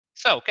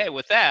Okay,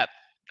 with that,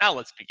 now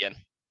let's begin.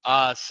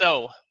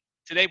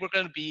 Today we're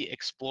going to be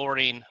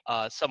exploring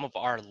some of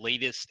our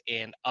latest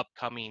and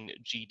upcoming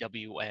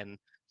GWN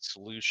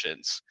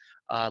solutions.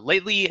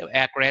 Lately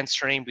at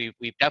Grandstream,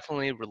 we've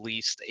definitely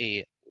released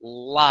a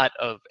lot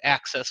of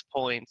access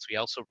points. We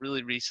also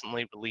really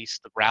recently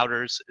released the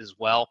routers as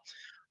well.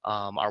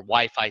 Our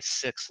Wi-Fi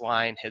 6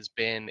 line has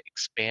been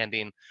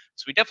expanding.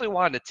 So we definitely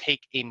wanted to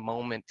take a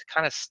moment to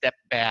kind of step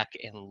back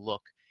and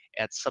look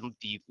at some of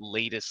the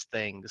latest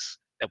things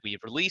that we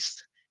have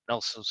released, and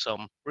also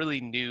some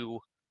really new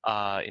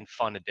and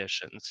fun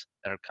additions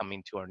that are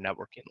coming to our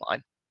networking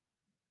line.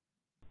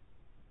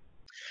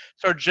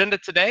 So our agenda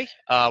today,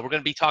 we're going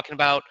to be talking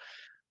about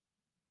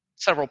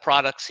several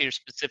products here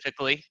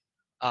specifically.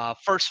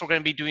 First, we're going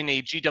to be doing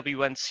a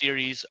GWN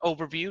series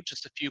overview,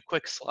 just a few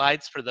quick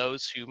slides for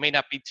those who may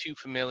not be too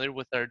familiar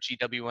with our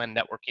GWN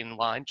networking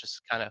line, just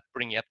to kind of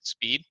bring you up to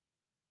speed.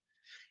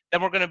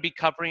 Then we're going to be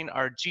covering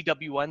our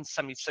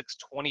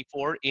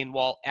GWN7624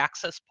 in-wall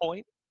access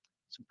point,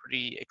 some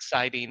pretty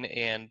exciting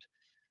and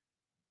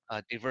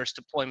diverse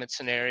deployment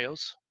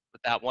scenarios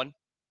with that one.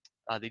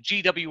 The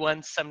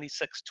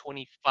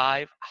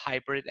GWN7625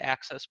 hybrid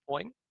access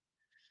point,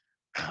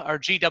 our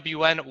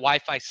GWN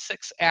Wi-Fi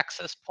 6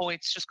 access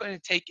points. Just going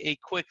to take a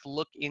quick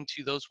look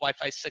into those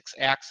Wi-Fi 6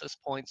 access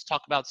points,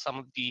 talk about some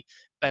of the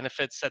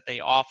benefits that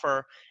they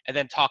offer, and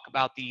then talk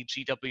about the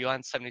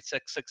GWN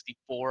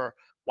 7664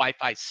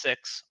 Wi-Fi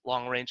 6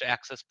 long-range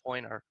access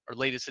point, our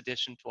latest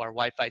addition to our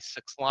Wi-Fi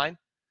 6 line.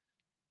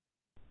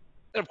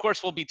 And of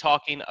course, we'll be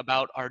talking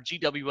about our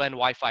GWN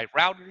Wi-Fi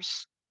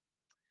routers.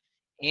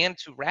 And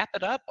to wrap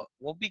it up,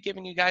 we'll be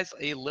giving you guys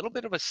a little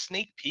bit of a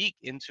sneak peek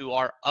into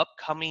our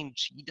upcoming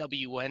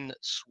GWN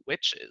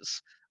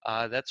switches.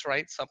 That's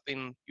right,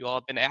 something you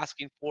all have been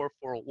asking for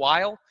a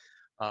while.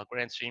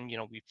 Grandstream,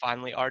 we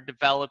finally are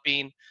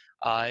developing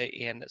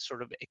and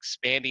sort of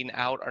expanding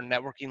out our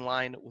networking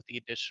line with the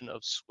addition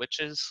of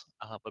switches,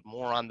 but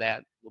more on that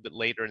a little bit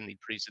later in the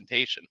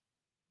presentation.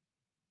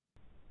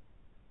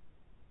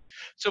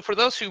 So for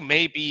those who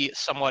may be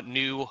somewhat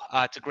new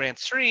to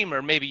Grandstream,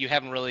 or maybe you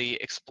haven't really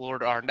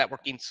explored our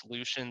networking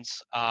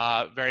solutions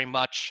very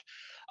much,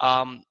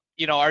 our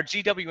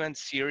GWN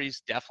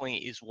series definitely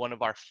is one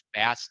of our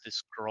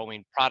fastest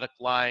growing product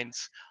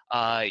lines,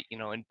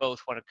 in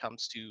both when it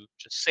comes to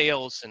just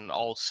sales and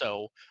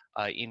also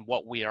in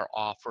what we are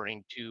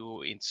offering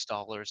to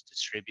installers,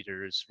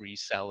 distributors,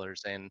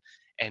 resellers, and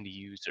end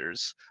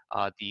users.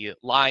 The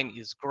line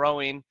is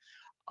growing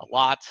a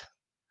lot,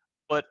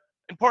 but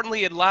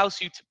importantly, it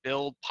allows you to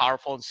build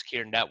powerful and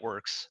secure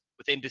networks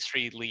with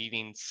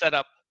industry-leading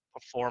setup,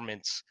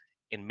 performance,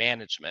 and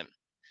management.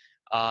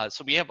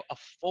 So we have a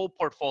full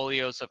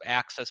portfolios of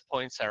access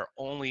points that are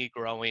only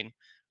growing,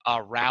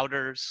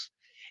 routers,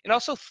 and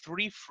also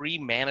 3 free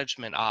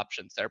management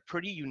options that are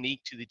pretty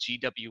unique to the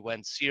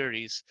GWN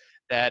series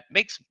that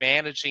makes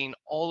managing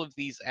all of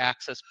these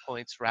access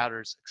points,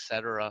 routers,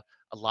 etc.,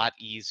 a lot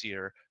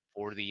easier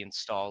for the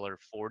installer,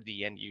 for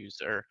the end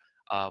user,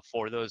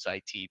 for those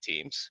IT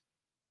teams.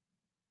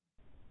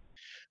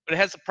 But it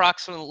has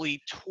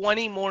approximately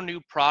 20 more new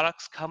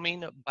products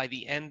coming by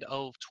the end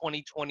of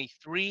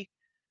 2023.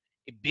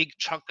 A big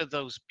chunk of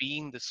those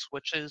being the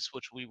switches,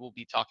 which we will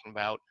be talking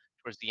about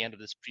towards the end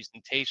of this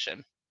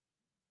presentation.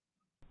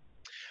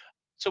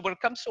 So when it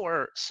comes to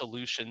our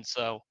solutions,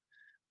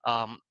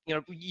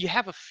 you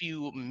have a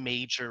few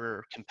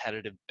major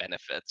competitive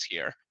benefits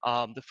here.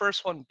 The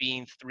first one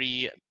being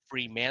 3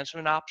 free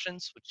management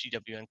options with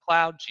GWN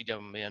Cloud,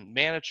 GWN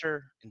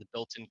Manager, and the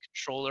built-in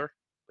controller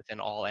within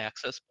all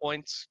access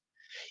points.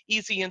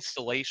 Easy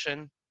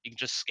installation. You can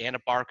just scan a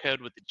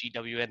barcode with the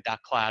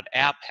GWN.Cloud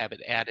app, have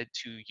it added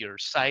to your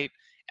site,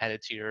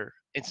 added to your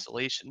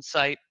installation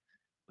site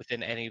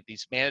within any of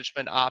these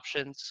management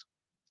options.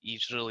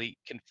 Easily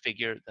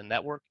configure the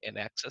network and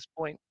access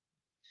point.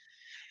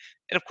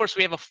 And of course,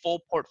 we have a full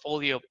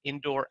portfolio of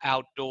indoor,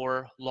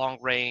 outdoor, long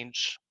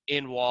range,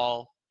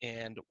 in-wall,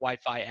 and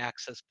Wi-Fi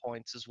access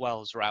points, as well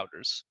as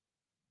routers.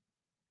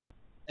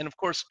 And of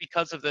course,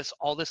 because of this,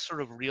 all this sort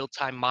of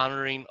real-time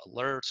monitoring,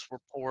 alerts,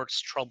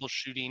 reports,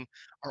 troubleshooting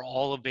are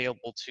all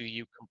available to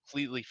you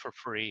completely for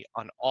free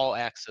on all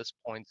access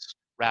points,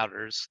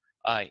 routers,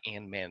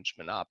 and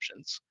management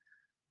options.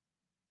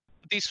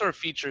 These sort of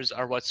features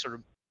are what sort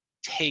of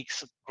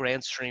takes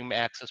Grandstream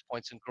access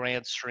points and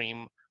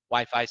Grandstream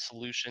Wi-Fi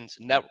solutions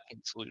and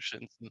networking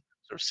solutions and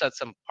sort of sets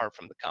them apart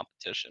from the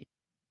competition.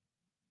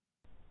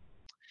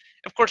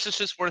 Of course, it's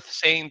just worth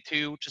saying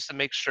too, just to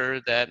make sure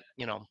that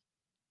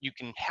you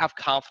can have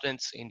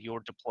confidence in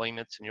your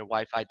deployments and your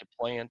Wi-Fi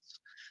deployments.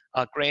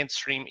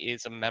 Grandstream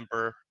is a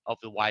member of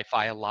the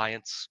Wi-Fi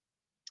Alliance,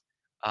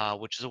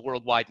 which is a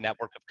worldwide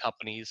network of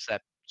companies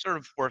that sort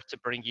of work to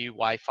bring you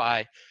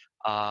Wi-Fi,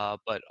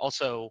 but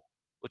also,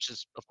 which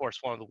is of course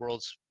one of the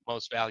world's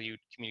most valued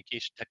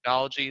communication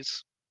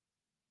technologies.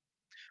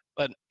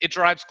 But it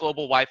drives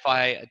global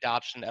Wi-Fi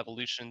adoption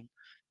evolution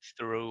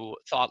through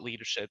thought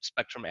leadership,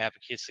 spectrum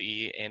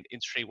advocacy, and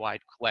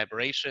industry-wide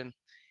collaboration.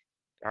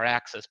 Our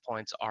access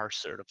points are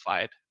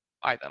certified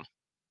by them.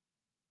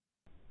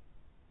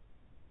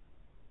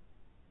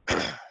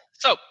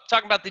 So,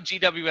 talking about the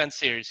GWN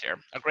series here,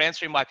 a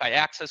Grandstream Wi-Fi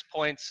access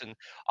points and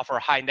offer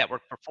high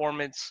network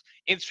performance,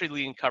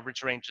 industry-leading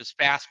coverage ranges,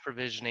 fast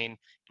provisioning, and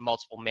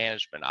multiple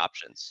management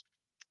options.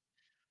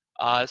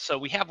 So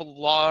we have a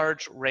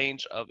large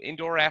range of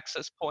indoor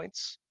access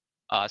points,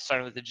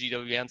 starting with the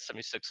GWN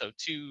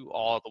 7602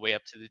 all the way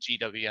up to the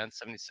GWN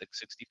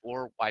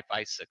 7664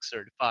 Wi-Fi 6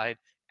 certified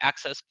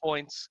access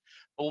points.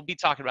 But we'll be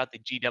talking about the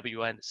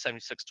GWN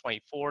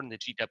 7624 and the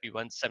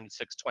GWN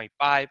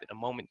 7625 in a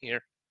moment here,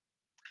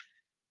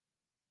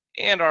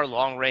 and our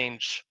long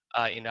range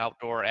in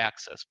outdoor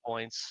access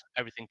points,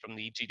 everything from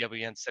the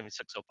GWN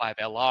 7605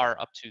 LR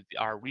up to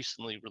our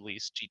recently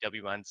released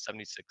GWN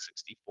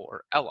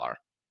 7664 LR.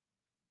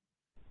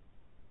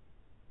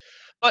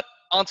 But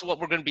on to what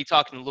we're going to be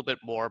talking a little bit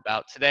more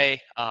about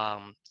today.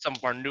 Some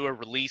of our newer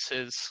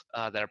releases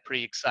that are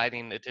pretty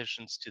exciting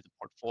additions to the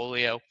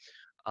portfolio,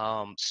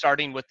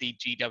 starting with the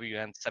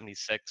GWN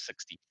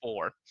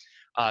 7664.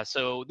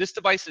 So this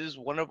device is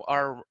one of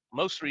our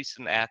most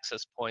recent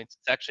access points.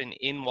 It's actually an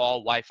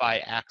in-wall Wi-Fi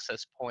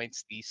access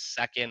points, the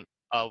second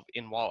of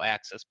in-wall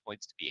access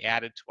points to be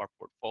added to our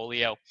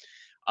portfolio.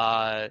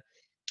 Uh,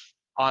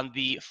 on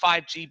the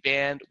 5G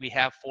band, we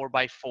have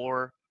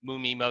 4x4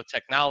 MU-MIMO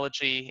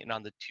technology, and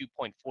on the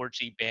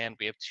 2.4G band,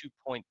 we have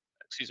 2x2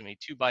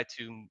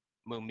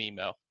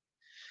 MU-MIMO.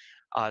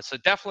 So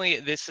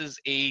definitely, this is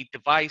a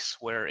device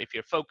where if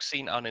you're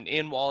focusing on an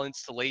in-wall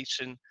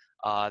installation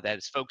that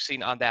is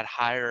focusing on that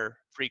higher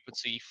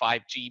frequency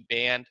 5G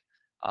band,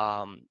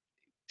 um,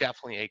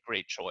 definitely a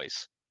great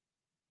choice.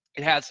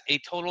 It has a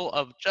total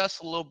of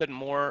just a little bit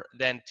more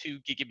than 2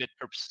 gigabit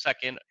per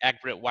second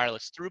aggregate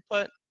wireless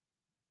throughput,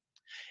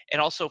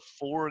 and also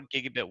 4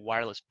 gigabit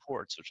wireless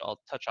ports, which I'll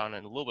touch on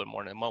in a little bit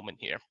more in a moment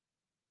here.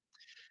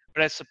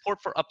 But it has support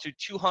for up to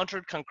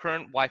 200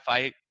 concurrent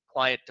Wi-Fi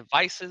client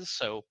devices.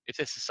 So if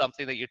this is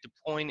something that you're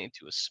deploying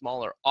into a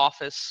smaller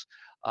office,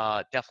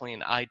 definitely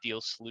an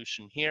ideal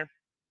solution here.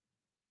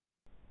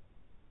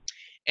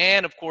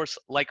 And of course,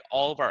 like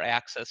all of our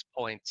access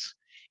points,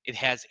 it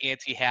has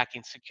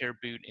anti-hacking, secure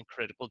boot, and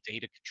critical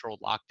data control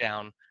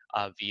lockdown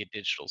via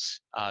digital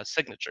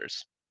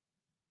signatures.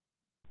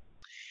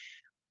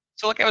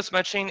 So like I was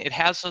mentioning, it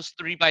has those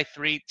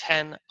 3x3,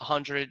 10,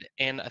 100,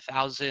 and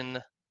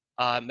 1,000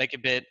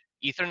 megabit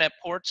Ethernet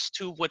ports,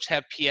 two of which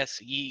have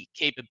PSE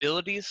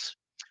capabilities.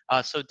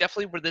 So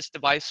definitely where this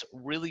device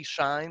really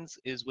shines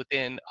is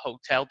within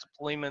hotel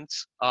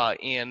deployments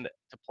and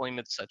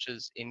deployments such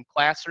as in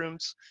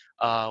classrooms,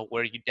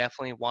 where you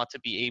definitely want to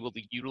be able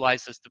to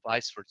utilize this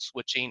device for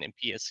switching and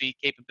PSE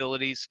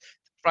capabilities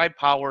to provide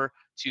power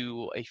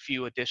to a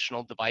few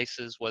additional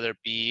devices, whether it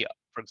be,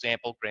 for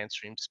example,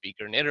 Grandstream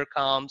speaker and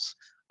intercoms,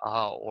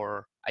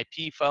 or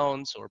IP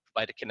phones, or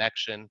provide a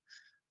connection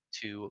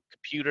to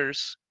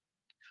computers,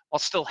 while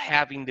still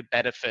having the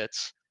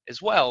benefits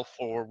as well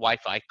for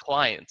Wi-Fi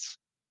clients.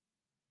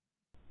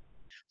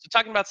 So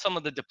talking about some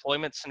of the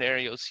deployment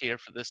scenarios here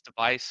for this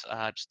device,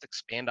 just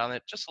expand on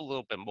it just a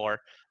little bit more.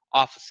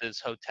 Offices,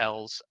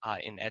 hotels,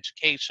 in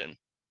education.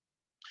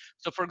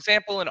 So for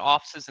example, in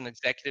offices and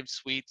executive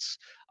suites,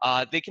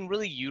 they can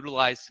really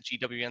utilize the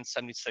GWN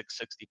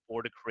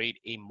 7664 to create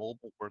a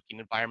mobile working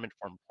environment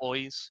for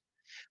employees.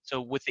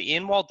 So with the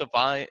in-wall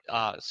design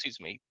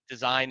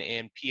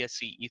and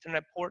PSC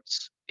Ethernet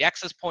ports, the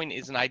access point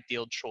is an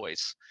ideal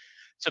choice.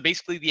 So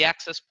basically, the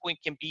access point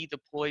can be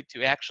deployed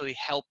to actually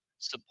help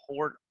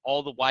support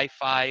all the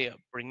Wi-Fi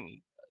bring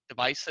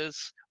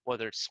devices,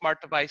 whether it's smart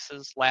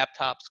devices,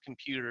 laptops,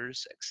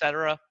 computers,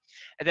 etc.,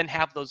 and then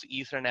have those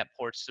Ethernet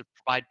ports to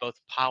provide both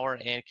power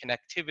and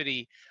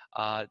connectivity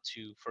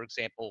to, for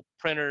example,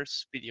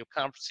 printers, video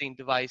conferencing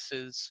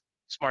devices,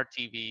 smart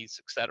TVs,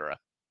 etc.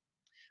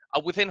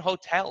 Within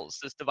hotels,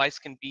 this device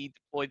can be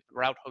deployed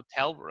throughout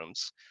hotel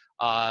rooms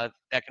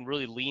that can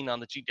really lean on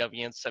the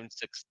GWN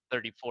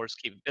 7634's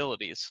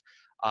capabilities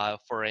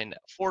for an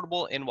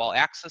affordable in-wall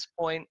access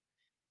point.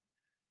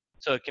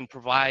 So it can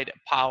provide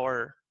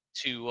power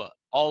to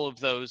all of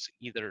those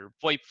either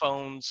VoIP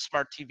phones,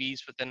 smart TVs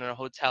within a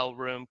hotel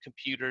room,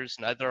 computers,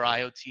 and other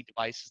IoT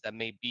devices that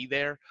may be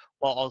there,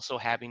 while also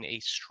having a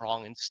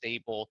strong and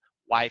stable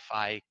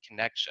Wi-Fi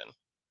connection,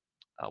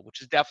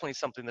 which is definitely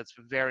something that's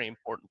very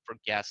important for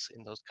guests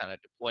in those kind of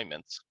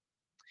deployments.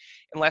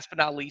 And last but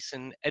not least,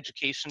 in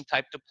education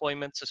type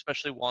deployments,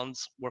 especially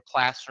ones where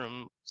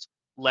classrooms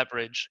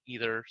leverage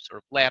either sort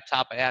of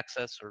laptop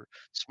access or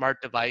smart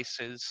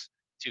devices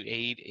to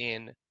aid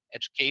in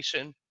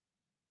education.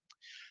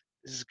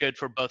 This is good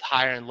for both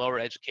higher and lower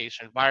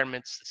education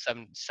environments.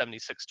 The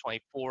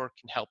 7624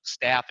 can help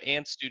staff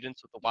and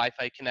students with a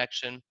Wi-Fi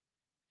connection.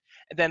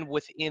 And then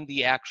within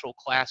the actual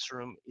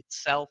classroom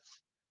itself,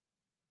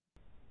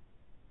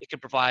 it can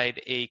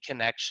provide a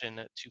connection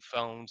to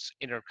phones,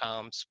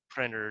 intercoms,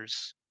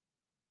 printers,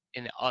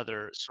 and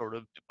other sort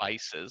of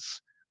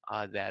devices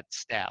that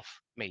staff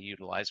may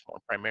utilize more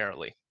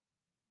primarily.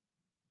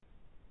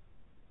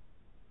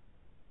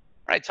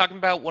 All right, talking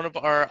about one of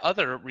our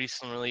other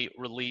recently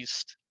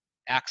released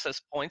access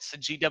points, the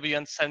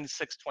GWN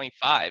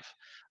 7625.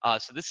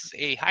 So this is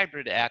a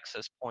hybrid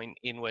access point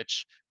in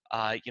which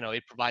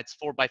It provides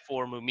 4x4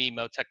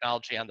 MIMO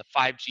technology on the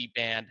 5G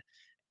band,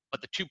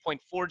 but the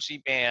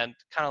 2.4G band,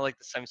 kind of like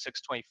the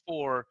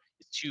 7624,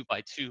 is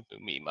 2x2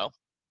 MIMO.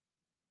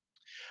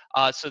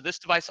 So this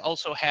device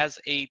also has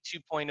a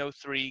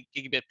 2.03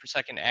 gigabit per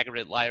second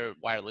aggregate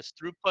wireless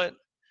throughput,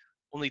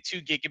 only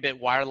 2 gigabit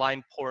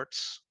wireline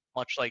ports,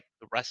 much like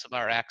the rest of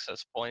our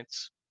access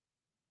points,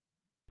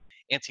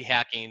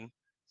 anti-hacking,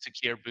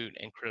 secure boot,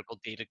 and critical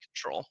data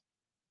control.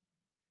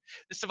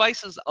 This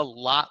device is a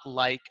lot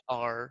like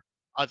our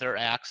other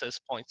access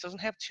points. Doesn't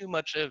have too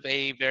much of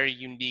a very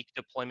unique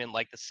deployment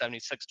like the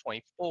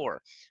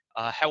 7624.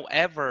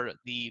 However,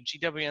 the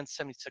GWN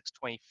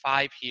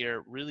 7625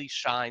 here really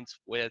shines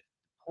with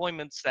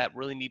deployments that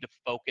really need to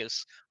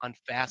focus on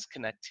fast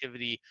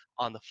connectivity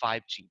on the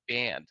 5G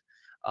band.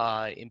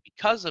 And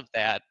because of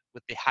that,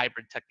 with the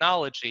hybrid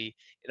technology,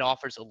 it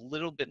offers a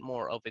little bit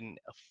more of an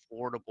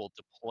affordable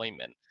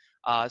deployment.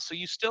 So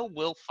you still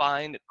will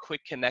find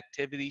quick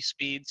connectivity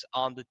speeds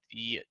on the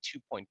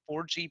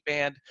 2.4G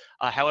band.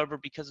 However,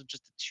 because of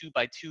just the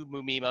 2x2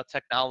 MIMO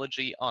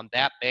technology on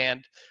that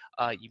band,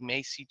 you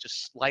may see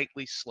just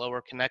slightly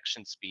slower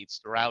connection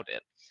speeds throughout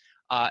it.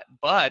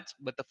 But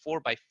with the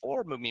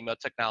 4x4 MIMO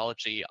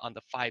technology on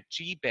the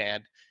 5G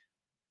band,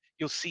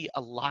 you'll see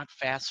a lot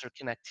faster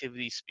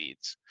connectivity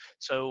speeds.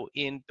 So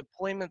in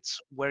deployments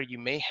where you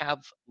may have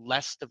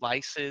less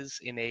devices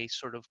in a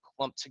sort of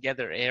clumped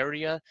together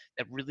area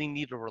that really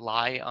need to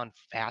rely on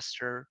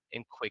faster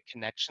and quick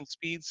connection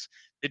speeds,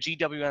 the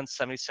GWN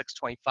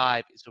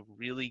 7625 is a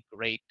really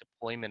great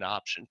deployment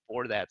option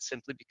for that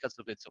simply because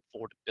of its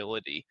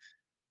affordability.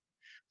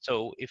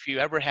 So if you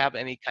ever have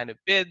any kind of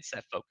bids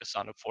that focus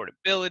on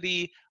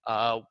affordability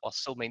while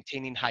still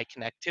maintaining high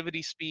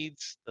connectivity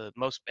speeds, the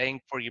most bang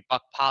for your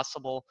buck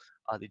possible,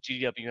 the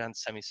GWN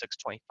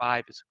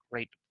 7625 is a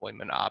great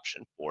deployment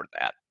option for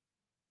that.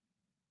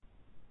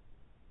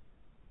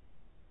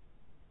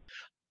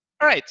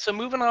 All right, so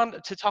moving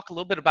on to talk a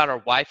little bit about our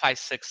Wi-Fi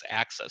 6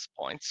 access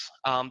points.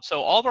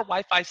 So all of our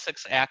Wi-Fi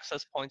 6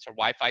 access points are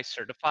Wi-Fi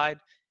certified.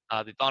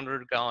 They've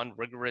undergone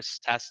rigorous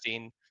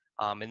testing,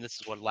 and this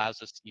is what allows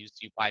us to use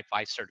the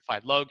Wi-Fi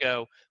certified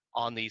logo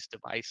on these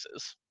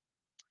devices.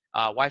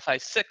 Wi-Fi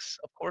 6,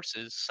 of course,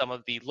 is some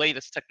of the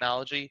latest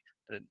technology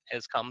that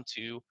has come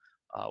to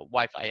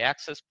Wi-Fi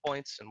access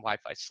points and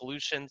Wi-Fi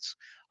solutions.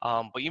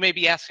 But you may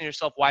be asking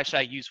yourself, why should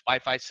I use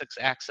Wi-Fi 6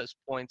 access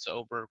points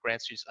over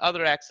Grandstream's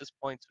other access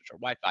points, which are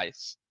Wi-Fi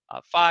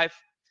 5?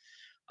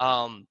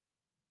 Um,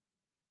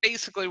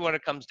 Basically, when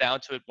it comes down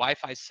to it,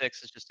 Wi-Fi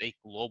 6 is just a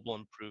global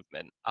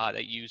improvement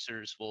that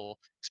users will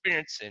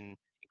experience in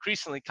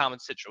increasingly common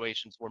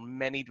situations where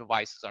many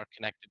devices are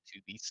connected to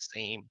the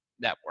same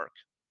network.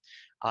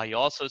 You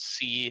also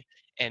see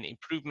an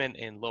improvement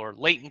in lower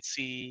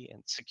latency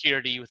and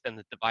security within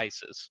the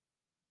devices.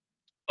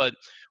 But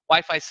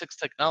Wi-Fi 6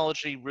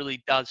 technology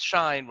really does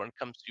shine when it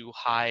comes to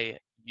high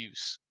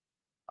use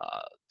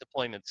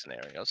deployment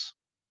scenarios.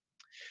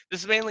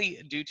 This is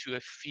mainly due to a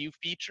few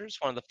features.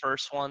 One of the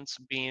first ones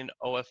being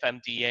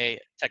OFMDA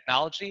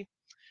technology.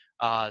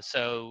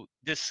 So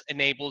this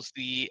enables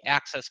the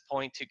access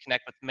point to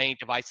connect with many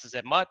devices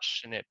at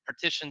much, and it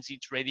partitions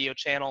each radio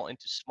channel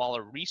into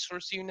smaller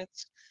resource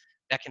units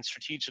that can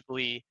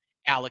strategically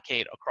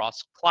allocate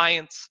across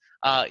clients.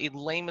 In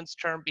layman's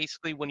term,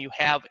 basically, when you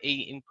have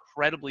a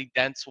incredibly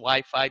dense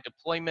Wi-Fi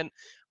deployment,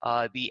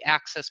 the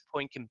access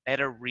point can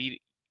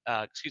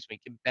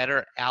can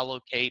better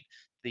allocate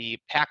the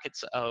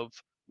packets of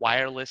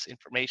wireless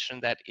information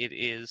that it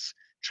is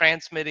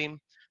transmitting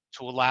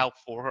to allow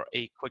for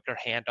a quicker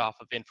handoff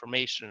of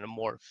information in a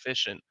more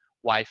efficient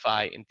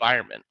Wi-Fi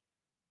environment.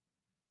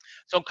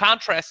 So in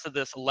contrast to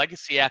this, a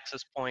legacy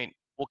access point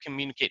will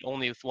communicate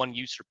only with one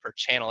user per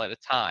channel at a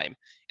time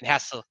and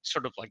has to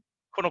sort of like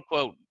quote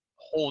unquote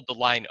hold the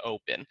line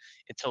open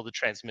until the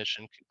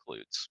transmission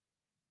concludes.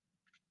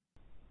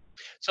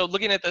 So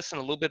looking at this in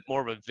a little bit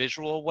more of a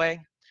visual way,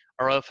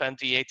 our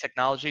OFMDA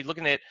technology,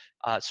 looking at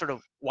sort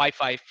of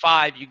Wi-Fi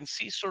 5, you can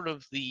see sort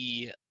of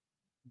the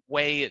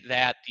way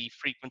that the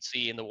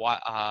frequency and the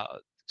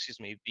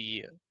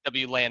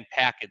WLAN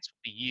packets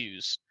will be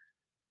used.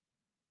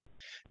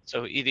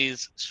 So it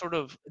is sort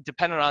of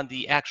dependent on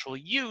the actual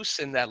use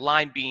and that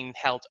line being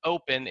held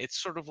open.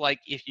 It's sort of like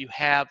if you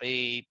have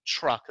a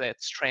truck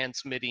that's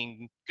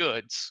transmitting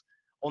goods,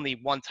 only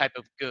one type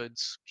of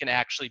goods can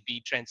actually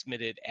be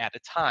transmitted at a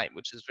time,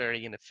 which is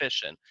very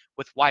inefficient.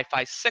 With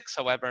Wi-Fi 6,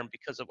 however, and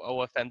because of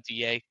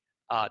OFMDA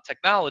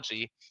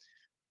technology,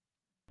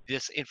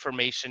 this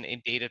information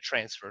and data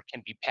transfer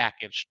can be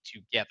packaged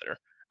together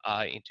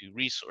into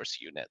resource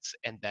units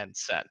and then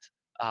sent,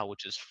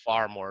 which is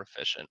far more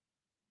efficient.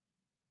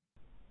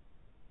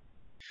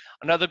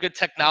 Another good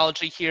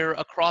technology here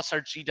across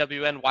our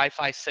GWN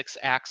Wi-Fi 6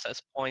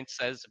 access points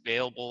that is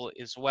available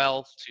as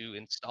well to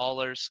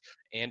installers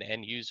and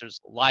end users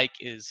alike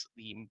is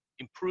the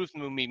improved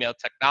MIMO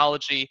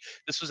technology.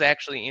 This was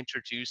actually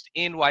introduced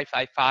in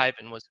Wi-Fi 5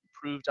 and was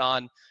improved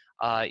on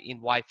in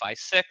Wi-Fi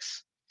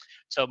 6.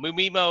 So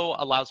MIMO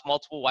allows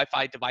multiple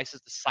Wi-Fi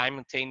devices to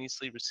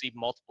simultaneously receive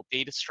multiple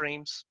data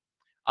streams.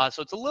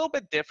 So it's a little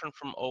bit different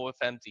from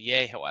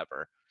OFMDA,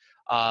 however.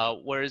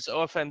 Whereas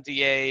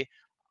OFMDA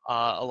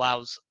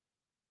allows,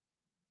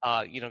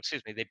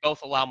 excuse me, they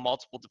both allow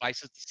multiple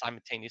devices to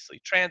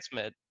simultaneously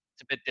transmit.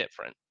 It's a bit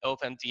different.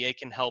 OFMDA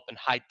can help in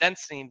high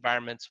density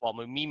environments, while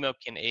MIMO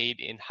can aid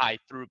in high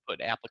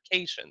throughput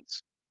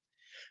applications.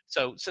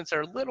 So since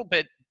they're a little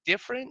bit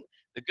different,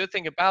 the good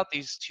thing about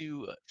these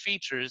two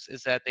features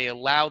is that they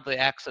allow the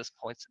access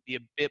points to be a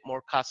bit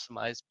more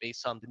customized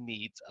based on the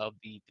needs of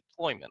the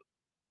deployment.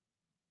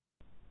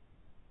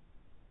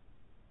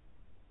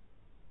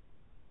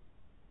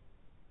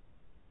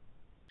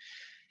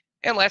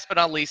 And last but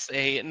not least,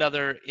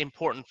 another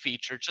important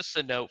feature, just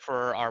a note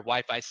for our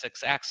Wi-Fi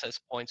 6 access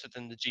points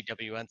within the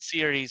GWN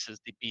series is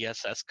the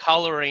BSS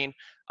coloring,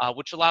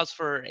 which allows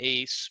for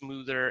a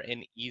smoother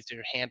and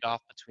easier handoff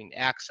between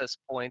access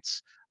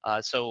points.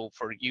 So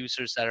for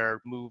users that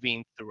are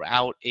moving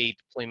throughout a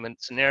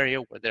deployment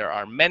scenario where there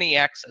are many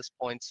access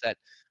points that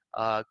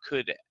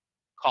could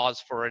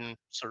cause for an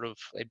sort of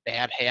a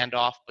bad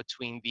handoff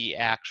between the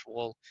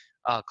actual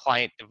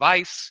client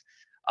device,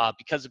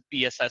 because of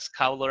BSS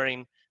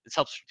coloring, this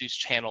helps reduce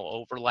channel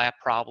overlap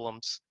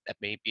problems that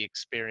may be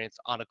experienced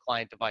on a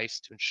client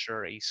device to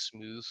ensure a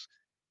smooth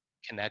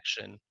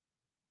connection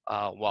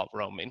while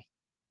roaming.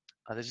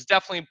 This is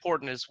definitely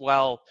important as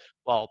well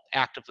while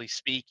actively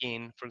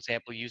speaking, for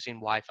example, using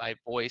Wi-Fi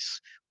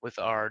voice with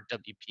our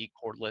WP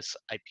cordless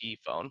IP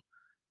phone.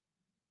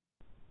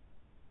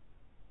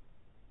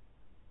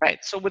 Right.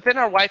 So within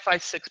our Wi-Fi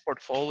 6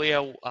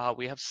 portfolio,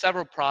 we have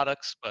several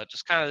products, but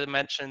just kind of to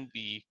mention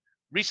the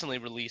recently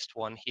released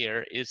one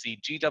here is the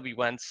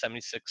GWN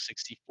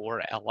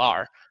 7624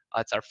 LR.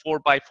 It's our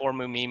 4x4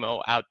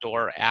 MIMO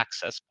outdoor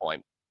access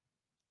point.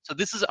 So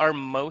this is our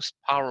most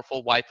powerful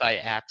Wi-Fi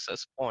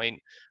access point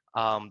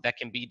that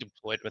can be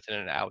deployed within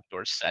an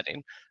outdoor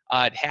setting.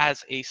 It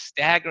has a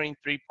staggering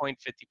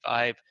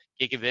 3.55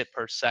 gigabit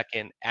per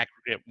second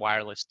aggregate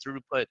wireless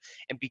throughput,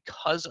 and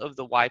because of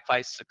the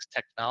Wi-Fi 6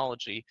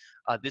 technology,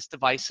 this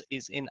device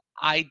is an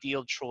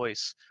ideal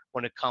choice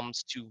when it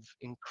comes to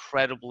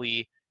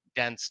incredibly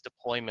dense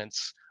deployments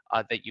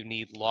that you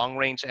need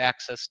long-range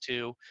access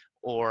to,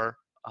 or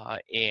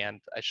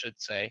and I should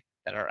say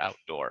that are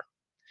outdoor.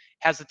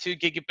 Has the 2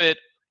 gigabit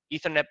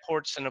Ethernet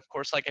ports, and of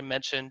course, like I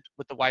mentioned,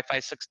 with the Wi-Fi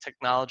 6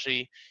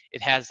 technology,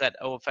 it has that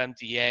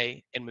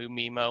OFMDA and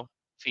MIMO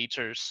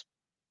features.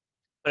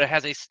 But it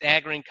has a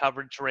staggering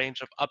coverage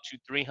range of up to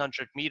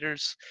 300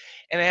 meters,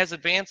 and it has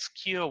advanced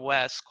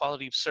QoS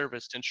quality of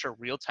service to ensure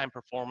real-time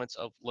performance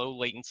of low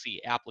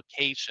latency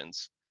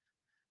applications.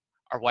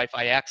 Our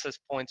Wi-Fi access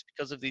points,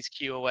 because of these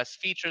QoS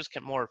features,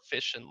 can more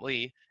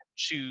efficiently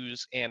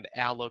choose and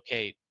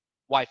allocate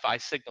Wi-Fi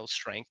signal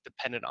strength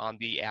dependent on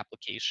the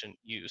application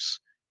use.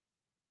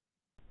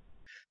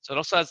 So it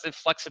also has the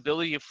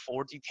flexibility of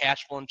 4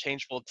 detachable and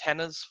changeable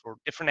antennas for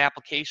different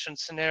application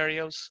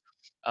scenarios.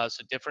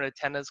 So different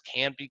antennas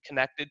can be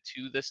connected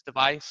to this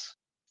device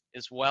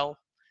as well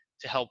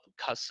to help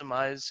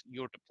customize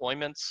your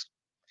deployments.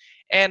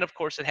 And of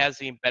course, it has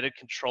the embedded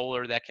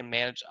controller that can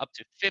manage up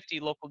to 50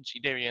 local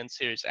GWN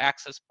series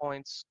access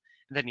points.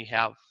 And then you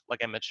have, like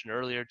I mentioned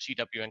earlier,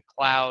 GWN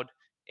Cloud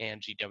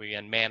and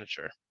GWN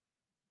Manager.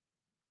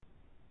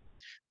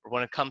 For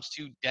when it comes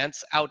to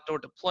dense outdoor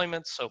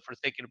deployments, so if we're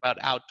thinking about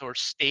outdoor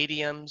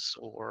stadiums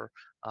or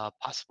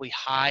possibly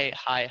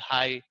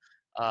high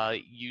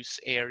use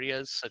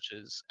areas such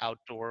as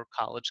outdoor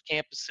college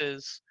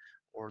campuses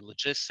or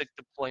logistic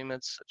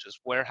deployments such as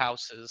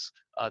warehouses,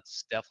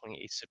 it's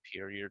definitely a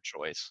superior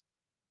choice.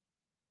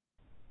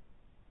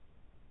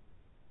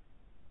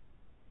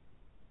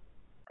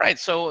 Right.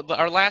 So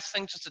our last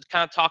thing, just to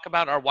kind of talk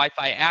about our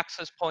Wi-Fi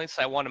access points,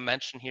 I want to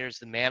mention here is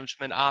the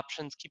management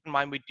options. Keep in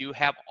mind we do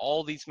have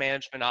all these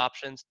management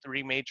options.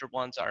 Three major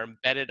ones are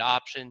embedded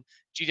option,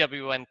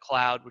 GWN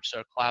Cloud, which is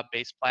our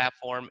cloud-based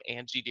platform,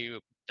 and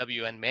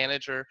GWN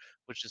Manager,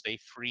 which is a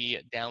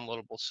free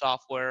downloadable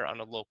software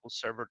on a local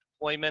server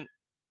deployment.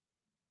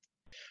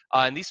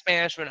 And these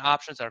management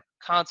options are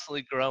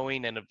constantly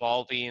growing and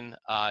evolving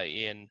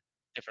in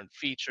different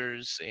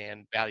features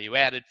and value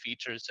added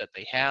features that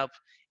they have.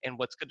 And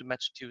what's good to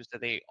mention too is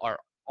that they are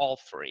all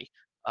free.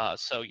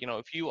 So,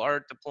 if you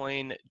are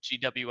deploying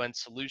GWN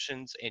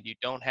solutions and you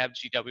don't have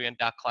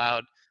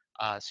GWN.cloud,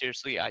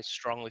 seriously, I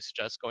strongly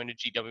suggest going to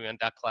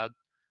GWN.cloud,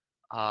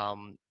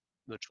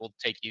 which will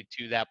take you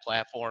to that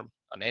platform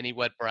on any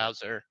web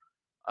browser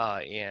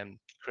and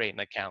create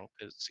an account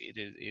because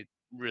it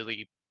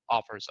really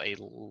offers a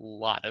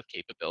lot of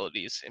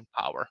capabilities and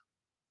power.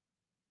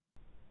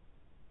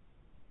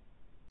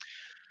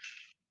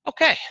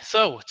 Okay,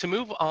 so to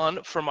move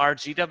on from our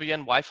GWN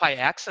Wi-Fi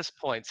access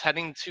points,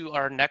 heading to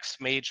our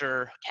next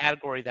major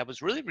category that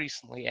was really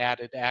recently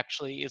added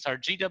actually is our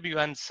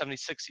GWN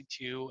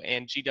 7062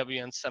 and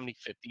GWN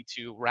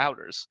 7052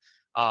 routers.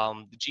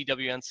 The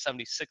GWN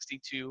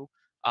 7062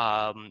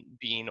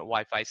 being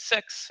Wi-Fi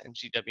 6 and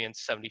GWN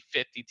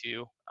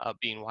 7052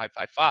 being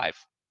Wi-Fi 5.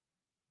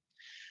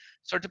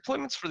 So our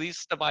deployments for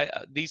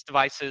these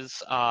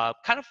devices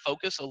kind of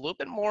focus a little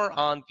bit more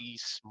on the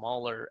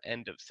smaller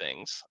end of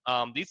things.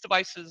 These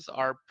devices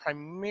are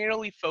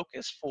primarily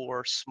focused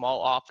for small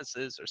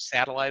offices or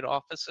satellite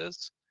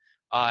offices,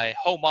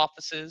 home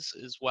offices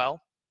as well,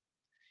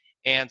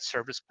 and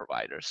service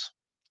providers.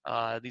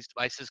 These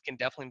devices can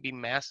definitely be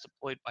mass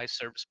deployed by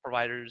service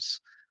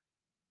providers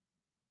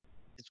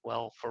as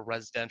well for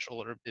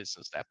residential or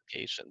business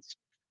applications.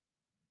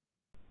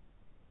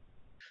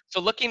 So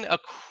looking a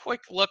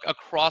quick look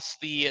across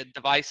the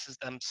devices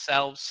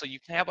themselves, so you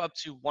can have up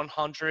to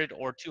 100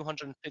 or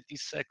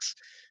 256,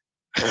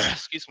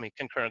 excuse me,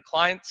 concurrent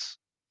clients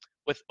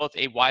with both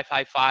a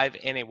Wi-Fi 5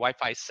 and a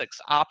Wi-Fi 6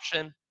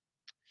 option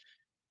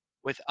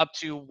with up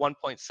to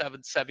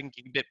 1.77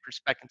 gigabit per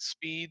second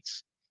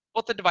speeds.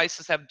 Both the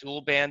devices have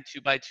dual band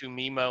 2x2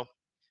 MIMO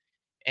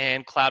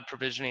and cloud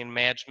provisioning and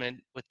management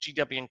with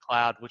GWN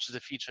Cloud, which is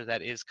a feature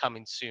that is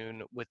coming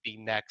soon with the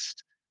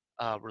next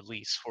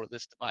release for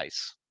this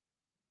device.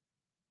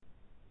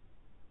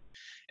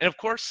 And of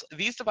course,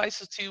 these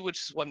devices too, which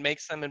is what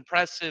makes them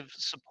impressive,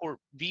 support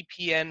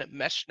VPN,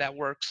 mesh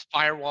networks,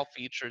 firewall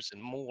features,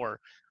 and more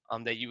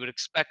that you would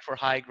expect for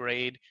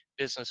high-grade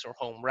business or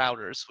home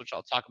routers, which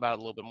I'll talk about a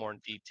little bit more in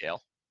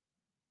detail.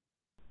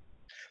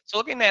 So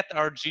looking at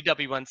our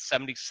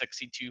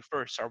GWN7062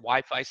 first, our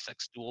Wi-Fi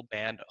 6 dual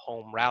band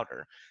home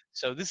router.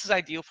 So this is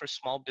ideal for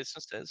small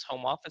businesses,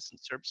 home office, and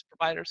service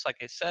providers. Like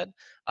I said,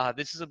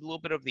 this is a little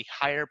bit of the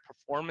higher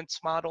performance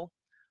model,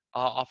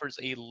 offers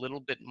a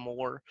little bit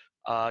more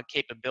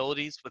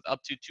capabilities with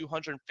up to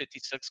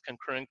 256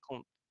 concurrent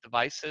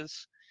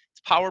devices.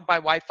 It's powered by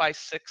Wi-Fi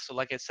 6, so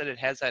like I said, it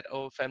has that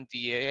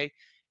OFMDA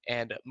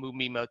and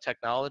MU-MIMO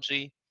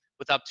technology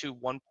with up to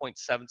 1.77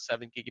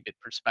 gigabit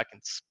per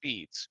second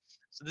speeds.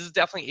 So this is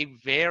definitely a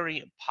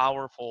very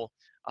powerful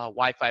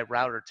Wi-Fi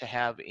router to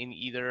have in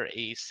either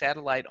a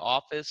satellite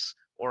office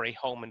or a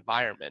home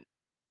environment.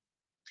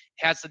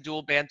 Has the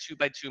dual band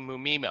 2x2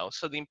 MU-MIMO.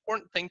 So the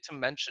important thing to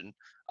mention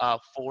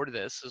for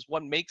this is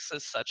what makes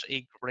this such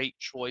a great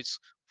choice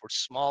for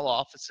small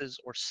offices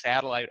or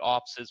satellite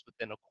offices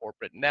within a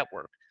corporate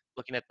network.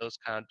 Looking at those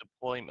kind of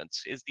deployments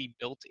is the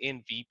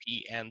built-in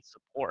VPN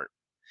support.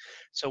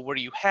 So where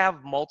you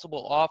have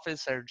multiple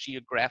offices that are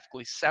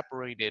geographically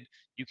separated,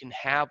 you can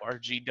have our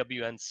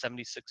GWN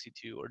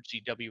 7062 or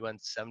GWN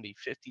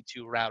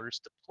 7052 routers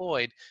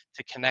deployed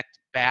to connect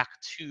back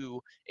to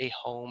a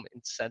home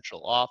and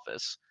central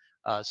office.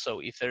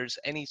 So if there's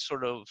any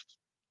sort of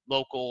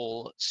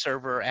local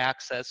server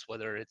access,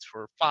 whether it's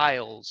for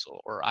files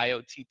or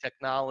IoT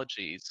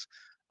technologies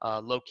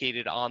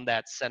located on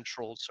that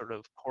central sort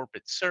of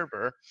corporate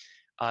server,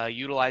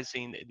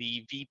 utilizing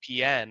the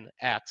VPN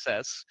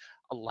access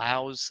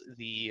allows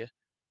the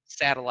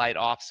satellite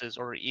offices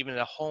or even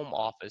a home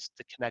office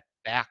to connect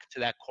back to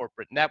that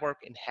corporate network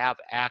and have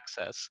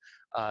access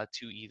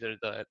to either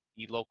the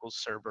local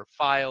server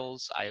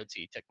files,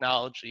 IoT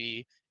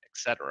technology,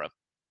 etc.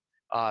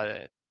 Uh,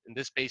 and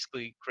this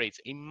basically creates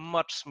a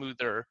much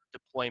smoother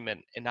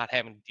deployment and not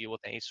having to deal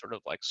with any sort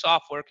of like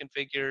software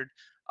configured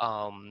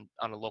on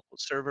a local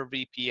server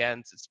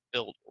VPNs. It's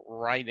built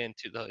right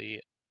into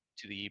the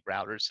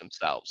routers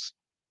themselves.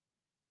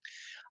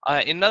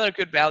 Another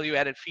good value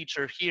added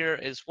feature here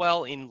as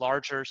well in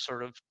larger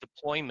sort of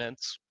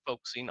deployments,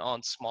 focusing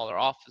on smaller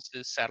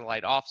offices,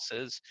 satellite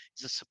offices,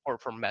 is the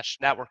support for mesh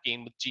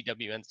networking with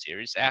GWN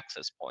series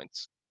access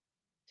points.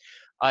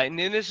 And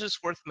then it's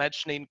just worth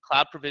mentioning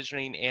cloud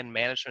provisioning and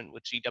management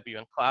with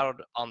GWN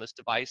Cloud on this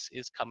device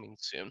is coming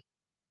soon.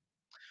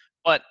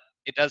 But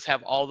it does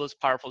have all those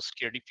powerful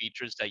security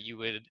features that you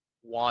would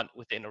want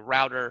within a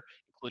router,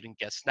 including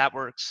guest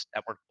networks,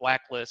 network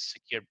blacklists,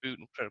 secure boot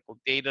and critical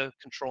data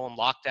control and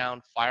lockdown,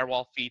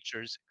 firewall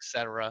features,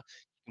 etc.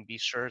 You can be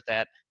sure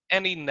that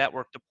any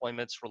network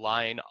deployments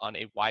relying on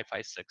a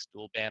Wi-Fi 6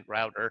 dual band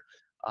router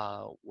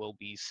will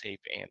be safe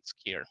and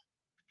secure.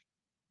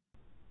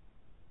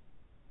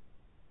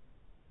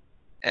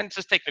 And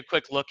just taking a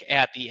quick look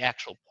at the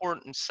actual port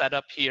and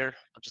setup here.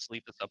 I'll just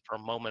leave this up for a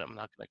moment. I'm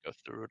not going to go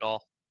through it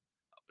all,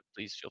 but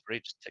please feel free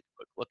to just take a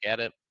quick look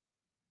at it.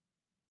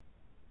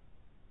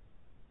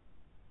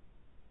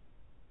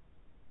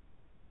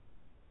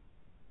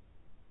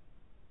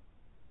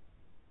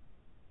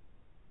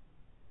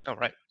 All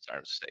right,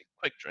 sorry, just take a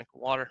quick drink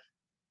of water.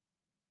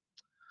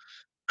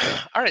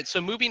 All right,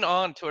 so moving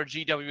on to our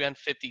GWN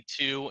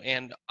 52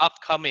 and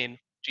upcoming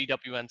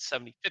GWN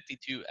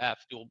 7052F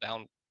dual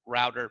bound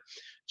router,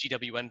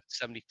 GWN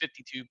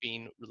 7052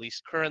 being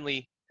released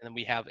currently, and then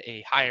we have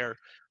a higher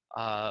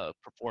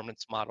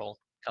performance model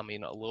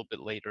coming a little bit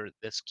later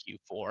this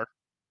Q4.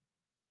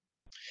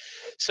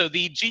 So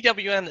the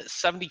GWN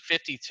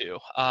 7052,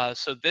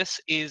 so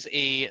this is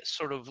a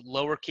sort of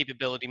lower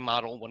capability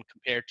model when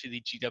compared to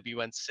the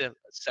GWN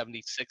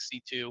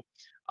 7062.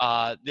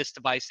 This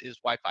device is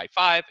Wi-Fi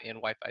 5 and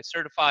Wi-Fi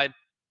certified,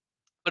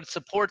 but it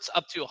supports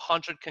up to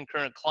 100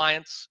 concurrent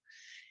clients.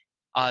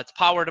 It's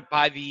powered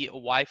by the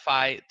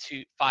Wi-Fi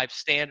 5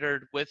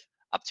 standard with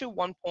up to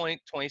 1.27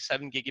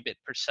 gigabit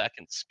per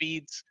second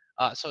speeds.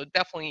 So it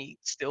definitely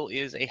still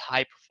is a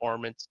high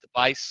performance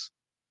device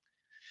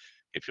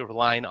if you're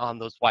relying on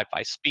those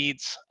Wi-Fi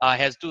speeds.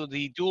 Has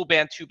the dual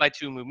band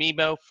 2x2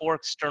 MIMO, four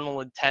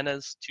external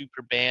antennas, two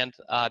per band,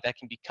 that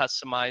can be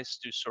customized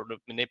to sort of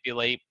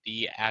manipulate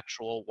the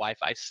actual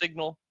Wi-Fi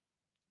signal.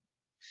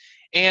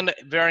 And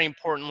very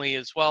importantly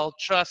as well,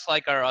 just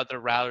like our other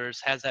routers,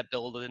 has that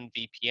built-in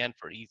VPN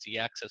for easy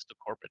access to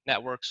corporate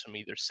networks from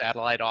either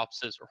satellite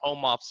offices or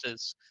home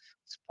offices,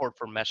 support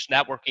for mesh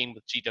networking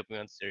with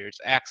GWN series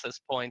access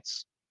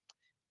points,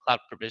 cloud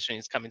provisioning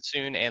is coming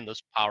soon, and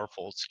those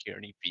powerful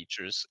security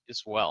features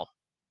as well.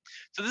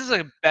 So this is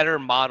a better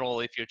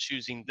model if you're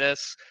choosing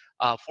this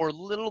for a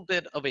little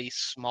bit of a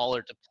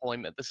smaller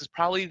deployment. This is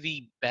probably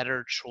the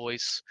better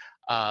choice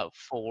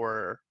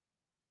for,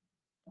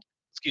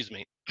 excuse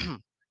me, this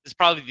is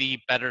probably the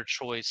better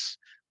choice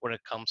when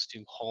it comes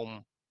to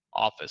home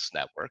office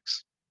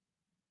networks.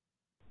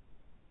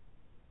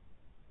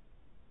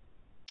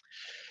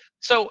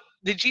 So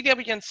the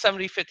GWN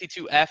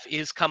 7052F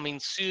is coming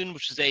soon,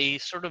 which is a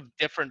sort of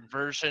different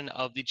version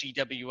of the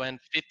GWN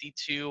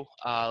 52. It's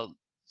a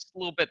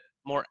little bit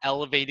more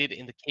elevated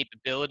in the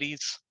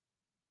capabilities.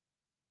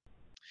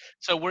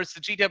 So whereas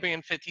the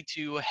GWN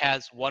 52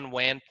 has one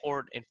WAN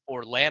port and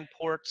four LAN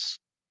ports,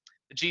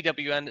 the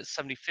GWN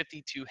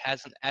 7052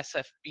 has an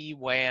SFB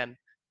WAN,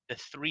 the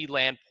three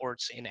LAN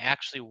ports, and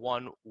actually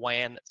one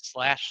WAN/LAN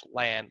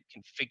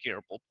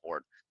configurable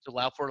port to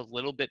allow for a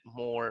little bit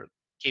more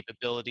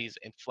capabilities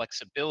and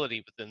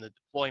flexibility within the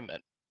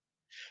deployment.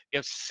 You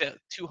have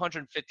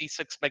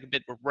 256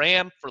 megabit of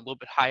RAM for a little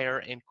bit higher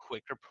and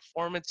quicker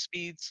performance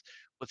speeds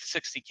with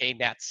 60K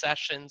NAT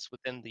sessions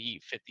within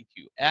the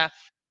 52F.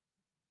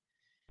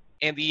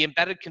 And the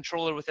embedded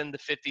controller within the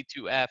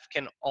 52F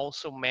can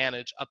also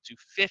manage up to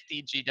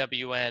 50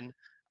 GWN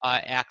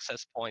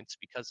access points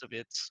because of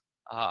its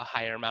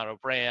higher amount of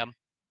RAM,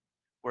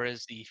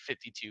 whereas the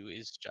 52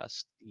 is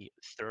just the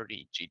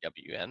 30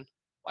 GWN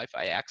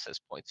Wi-Fi access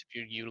points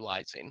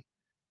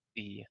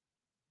the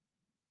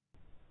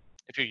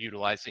if you're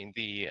utilizing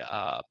the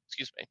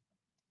excuse me,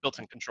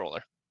 built-in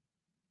controller.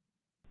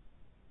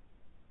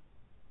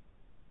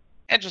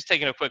 And just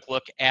taking a quick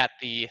look at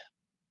the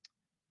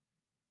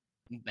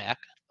back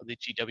of the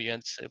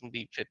GWN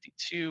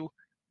 7052.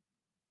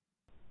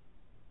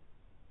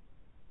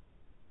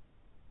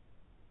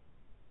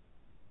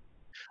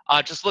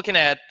 Just looking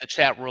at the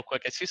chat real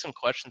quick, I see some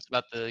questions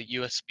about the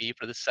USB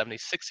for the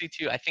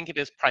 7062. I think it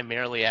is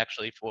primarily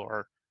actually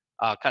for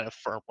kind of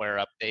firmware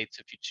updates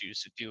if you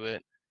choose to do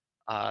it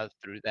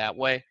through that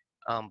way.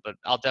 But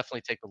I'll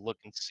definitely take a look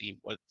and see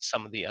what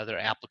some of the other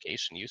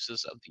application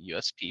uses of the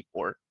USB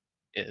port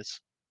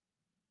is.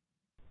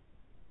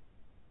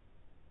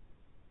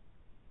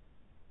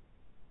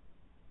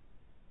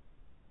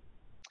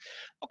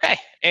 Okay,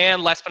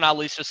 and last but not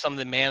least, just some of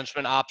the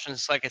management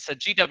options. Like I said,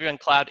 GWN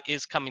Cloud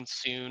is coming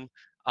soon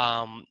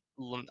on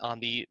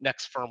the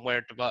next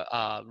firmware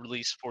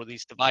release for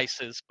these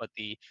devices, but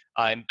the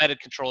embedded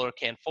controller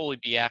can fully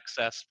be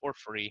accessed for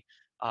free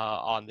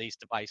on these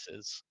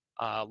devices,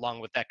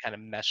 along with that kind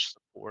of mesh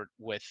support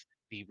with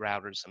the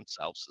routers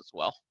themselves as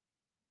well.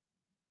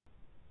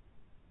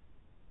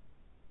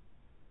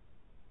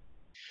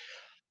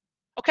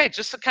 Okay,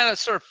 just to kind of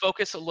sort of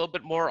focus a little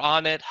bit more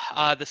on it,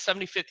 the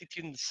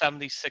 7052 and the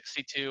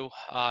 7062,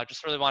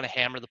 just really want to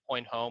hammer the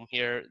point home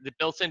here. The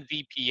built-in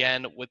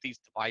VPN with these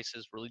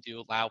devices really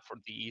do allow for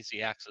the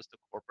easy access to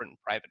corporate and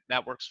private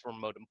networks for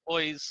remote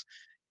employees.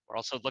 We're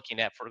also looking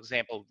at, for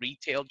example,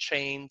 retail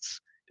chains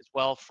as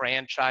well,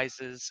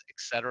 franchises,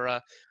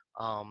 etc.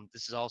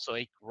 This is also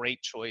a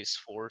great choice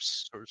for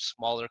sort of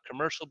smaller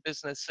commercial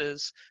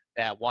businesses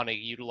that want to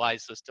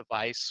utilize this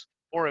device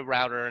or a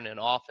router in an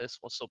office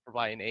while still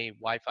providing a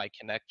Wi-Fi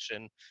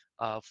connection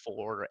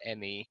for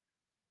any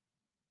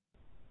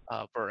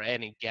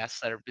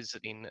guests that are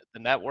visiting the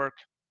network.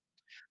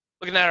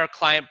 Looking at our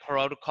client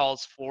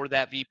protocols for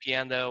that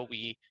VPN, though,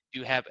 we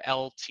do have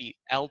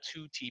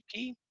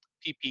L2TP,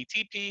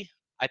 PPTP,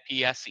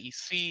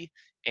 IPsec,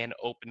 and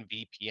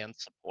OpenVPN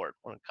support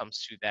when it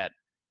comes to that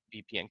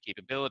VPN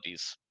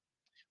capabilities.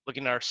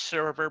 Looking at our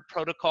server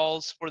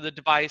protocols for the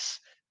device,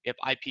 we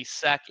have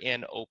IPsec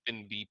and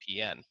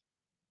OpenVPN.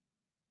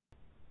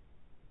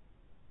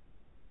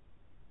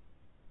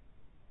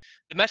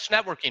 The mesh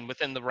networking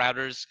within the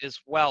routers as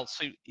well.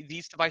 So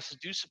these devices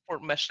do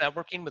support mesh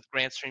networking with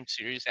Grandstream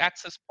series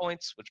access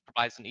points, which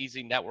provides an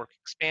easy network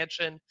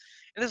expansion.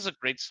 And this is a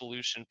great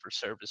solution for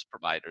service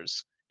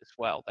providers as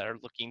well that are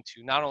looking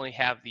to not only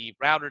have the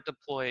router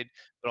deployed,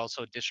 but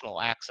also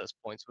additional access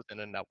points within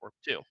a network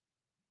too.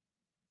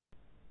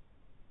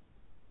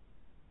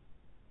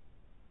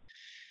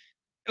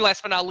 And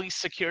last but not least,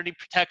 security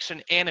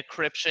protection and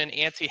encryption,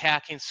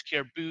 anti-hacking,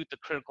 secure boot, the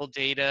critical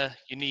data,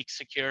 unique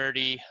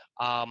security.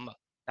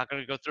 Not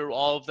going to go through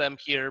all of them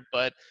here,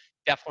 but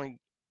definitely,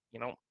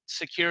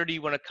 security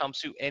when it comes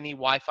to any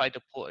Wi-Fi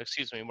deploy.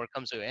 Excuse me, when it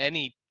comes to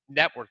any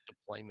network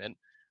deployment,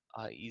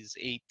 is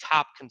a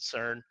top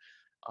concern.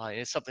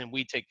 It's something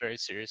we take very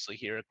seriously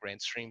here at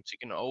Grandstream. So you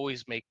can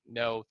always make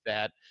note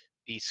that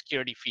the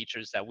security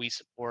features that we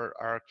support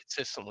are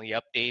consistently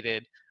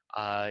updated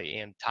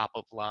and top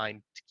of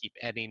line to keep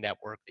any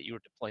network that you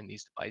are deploying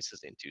these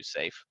devices into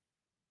safe.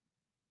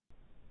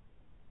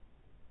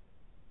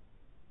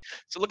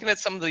 So looking at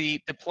some of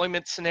the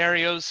deployment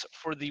scenarios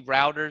for the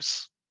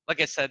routers, like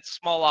I said,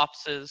 small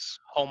offices,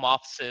 home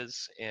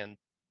offices, and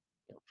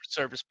for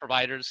service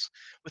providers.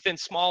 Within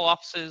small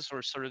offices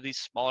or sort of these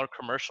smaller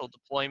commercial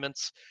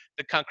deployments,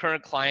 the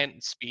concurrent client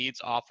and speeds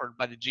offered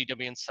by the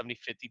GWN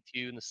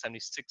 7052 and the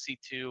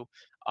 7062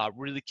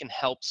 really can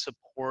help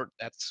support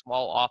that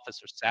small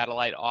office or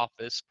satellite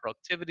office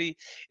productivity,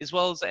 as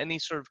well as any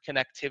sort of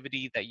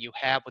connectivity that you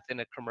have within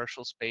a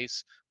commercial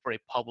space for a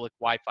public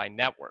Wi-Fi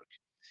network.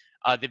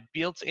 The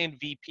built-in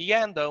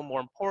VPN, though,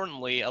 more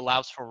importantly,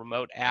 allows for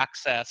remote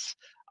access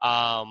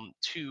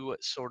to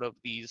sort of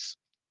these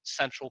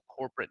central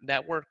corporate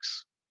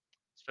networks,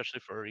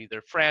 especially for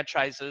either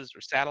franchises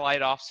or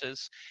satellite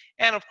offices.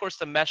 And of course,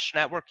 the mesh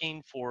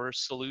networking for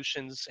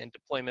solutions and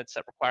deployments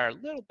that require a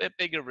little bit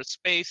bigger of a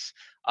space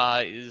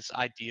is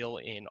ideal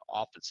in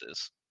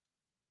offices.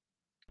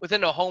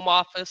 Within a home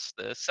office,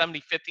 the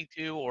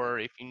 7052, or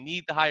if you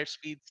need the higher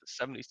speeds, the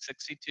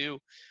 7062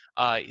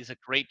 is a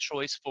great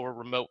choice for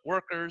remote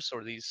workers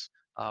or these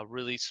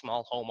really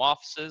small home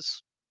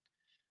offices.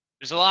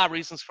 There's a lot of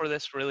reasons for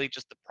this, really,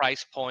 just the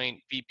price point,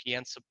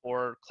 VPN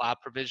support, cloud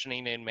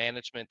provisioning and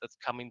management that's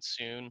coming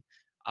soon,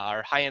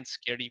 our high-end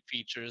security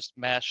features,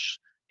 mesh,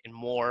 and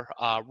more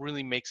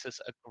really makes this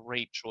a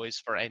great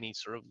choice for any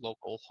sort of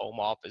local home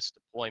office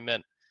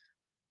deployment.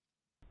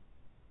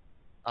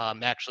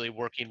 I'm actually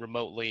working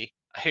remotely.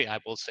 I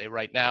will say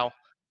right now,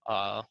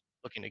 uh,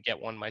 looking to get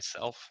one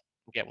myself,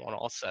 get one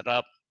all set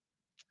up.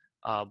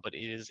 But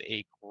it is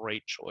a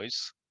great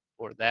choice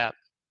for that.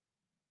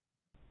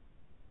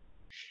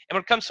 And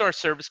when it comes to our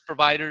service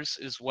providers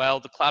as well,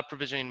 the cloud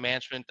provisioning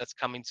management that's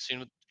coming soon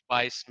with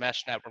device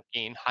mesh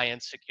networking,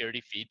 high-end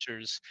security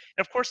features,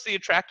 and of course the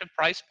attractive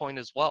price point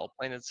as well.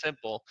 Plain and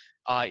simple,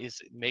 is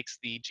it makes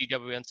the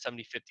GWN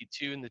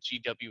 7052 and the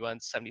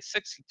GWN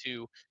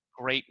 7062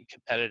 great and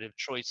competitive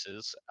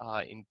choices,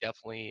 and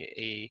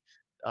definitely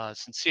a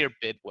sincere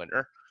bid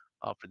winner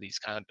for these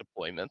kind of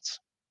deployments.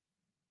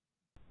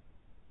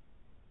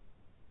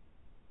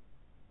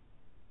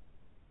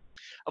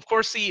 Of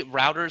course, the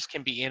routers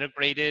can be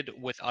integrated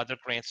with other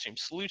Grandstream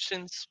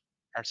solutions,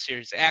 our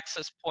series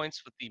access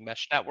points with the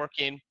mesh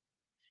networking,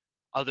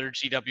 other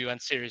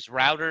GWN series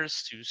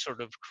routers to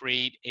sort of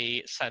create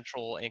a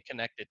central and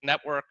connected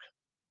network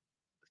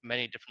with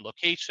many different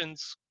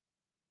locations.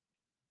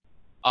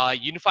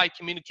 Unified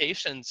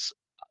communications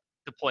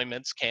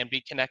deployments can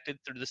be connected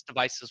through this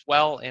device as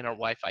well and are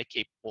Wi-Fi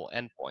capable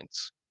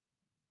endpoints.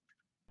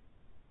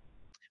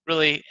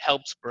 Really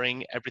helps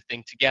bring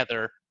everything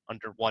together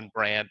under one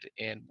brand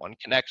and one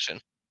connection.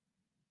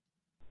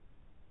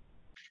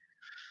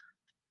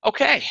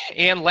 Okay,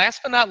 and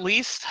last but not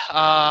least,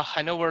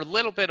 I know we're a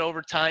little bit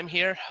over time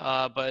here,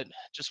 but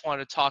just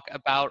wanted to talk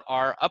about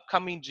our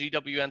upcoming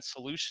GWN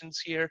solutions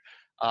here.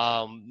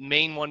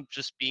 Main one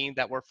just being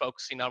that we're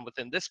focusing on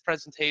within this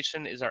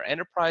presentation is our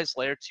Enterprise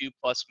Layer 2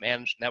 Plus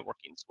Managed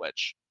Networking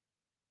Switch.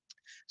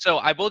 So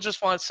I will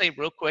just want to say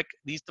real quick,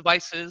 these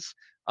devices,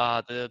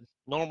 the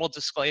normal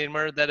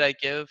disclaimer that I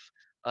give,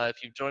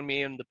 if you've joined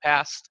me in the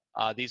past,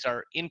 these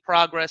are in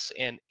progress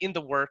and in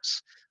the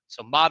works.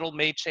 So model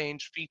may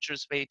change,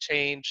 features may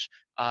change,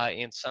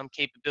 and some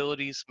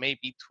capabilities may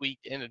be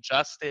tweaked and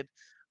adjusted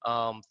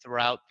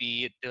throughout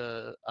the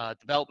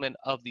development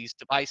of these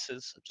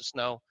devices. So just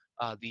know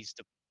you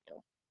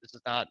know, this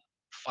is not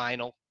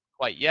final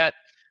quite yet.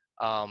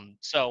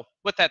 So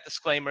with that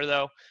disclaimer,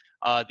 though,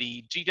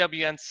 the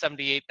GWN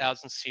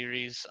 78,000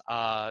 series,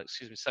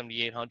 excuse me,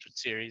 7800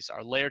 series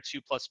are layer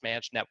 2 plus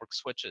managed network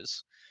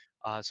switches.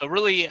 So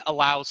really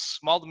allows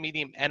small to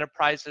medium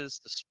enterprises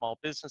to small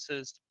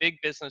businesses to big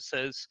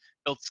businesses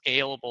build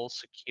scalable,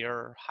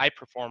 secure, high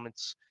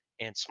performance,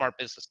 and smart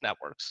business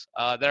networks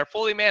that are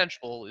fully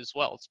manageable as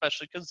well,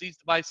 especially because these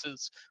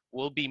devices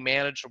will be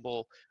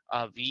manageable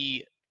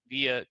via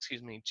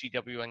excuse me,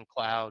 GWN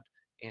Cloud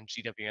and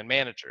GWN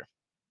Manager,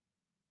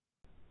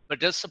 but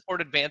it does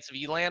support advanced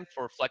VLAN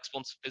for flexible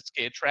and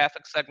sophisticated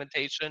traffic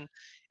segmentation,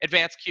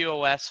 advanced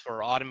QoS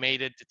for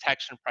automated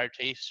detection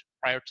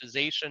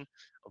prioritization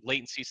of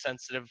latency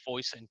sensitive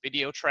voice and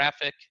video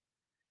traffic,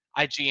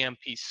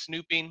 IGMP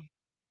snooping,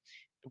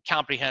 and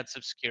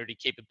comprehensive security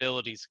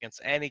capabilities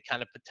against any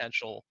kind of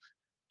potential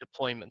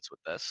deployments with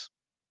this.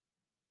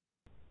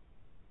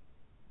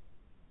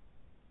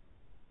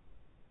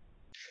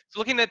 So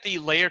looking at the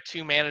layer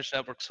 2 managed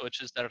network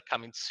switches that are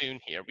coming soon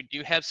here, we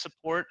do have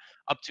support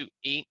up to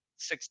 8,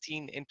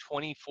 16, and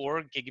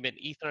 24 gigabit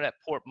Ethernet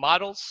port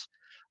models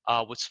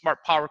with smart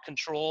power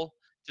control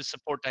to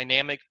support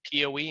dynamic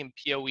PoE and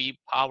PoE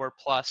Power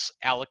Plus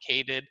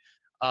allocated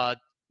uh,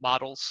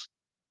 models.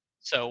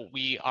 So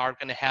we are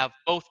going to have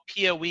both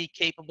PoE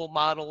capable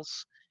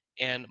models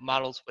and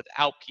models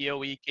without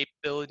PoE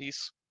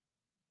capabilities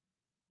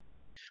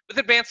with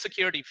advanced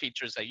security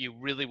features that you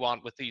really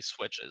want with these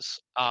switches.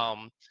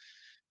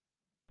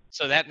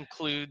 So that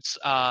includes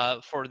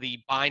for the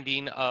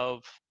binding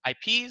of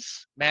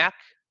IPs, MAC,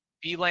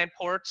 VLAN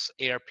ports,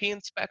 ARP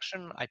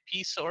inspection,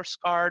 IP source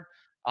guard,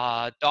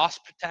 DOS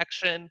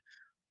protection,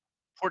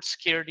 port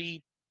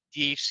security,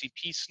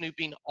 DHCP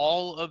snooping,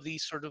 all of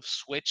these sort of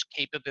switch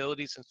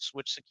capabilities and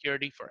switch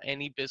security for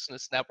any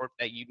business network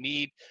that you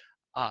need,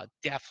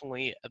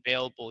 definitely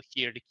available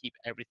here to keep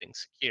everything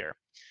secure.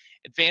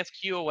 Advanced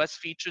QoS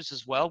features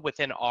as well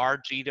within our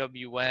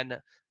GWN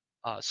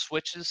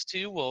switches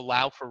too will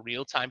allow for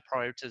real-time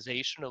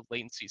prioritization of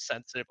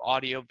latency-sensitive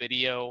audio,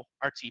 video,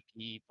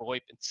 RTP,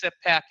 VoIP, and SIP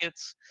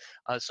packets.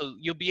 So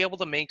you'll be able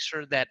to make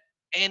sure that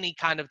any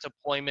kind of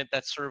deployment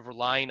that's sort of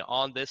relying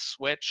on this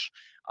switch,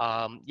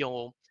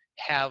 you'll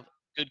have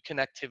good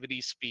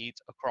connectivity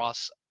speeds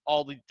across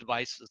all the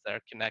devices that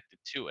are connected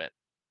to it.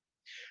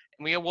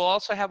 And we will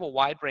also have a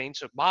wide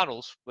range of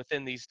models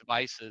within these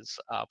devices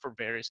for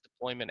various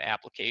deployment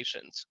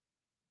applications.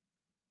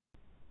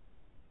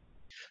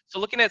 So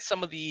looking at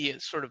some of the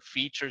sort of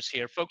features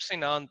here,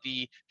 focusing on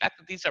the fact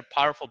that these are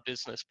powerful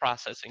business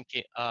processing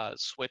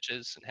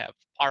switches and have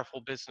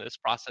powerful business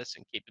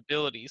processing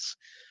capabilities.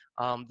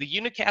 The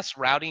unicast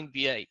routing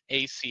via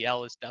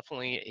ACL is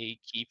definitely a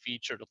key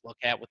feature to look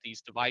at with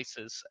these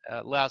devices.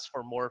 Allows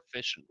for more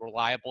efficient,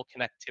 reliable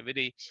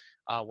connectivity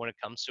when it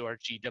comes to our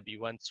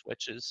GWN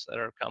switches that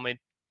are coming.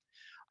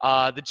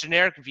 The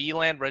generic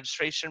VLAN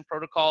registration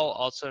protocol,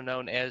 also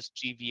known as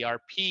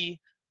GVRP,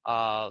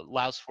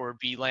 allows for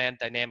VLAN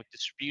dynamic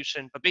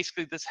distribution, but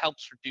basically this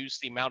helps reduce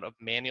the amount of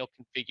manual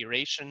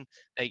configuration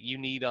that you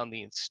need on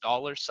the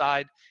installer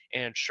side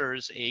and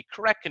ensures a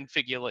correct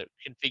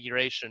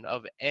configuration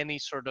of any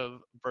sort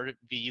of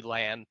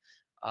VLAN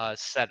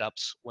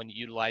setups when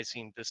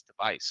utilizing this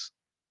device.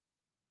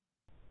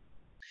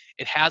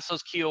 It has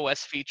those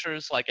QoS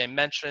features, like I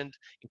mentioned,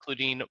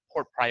 including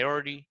port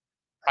priority,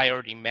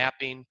 priority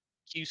mapping,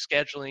 queue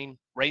scheduling,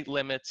 rate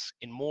limits,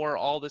 and more.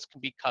 All this can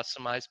be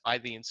customized by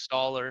the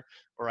installer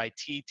or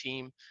IT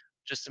team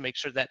just to make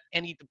sure that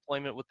any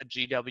deployment with the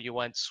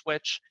GWN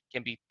switch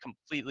can be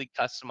completely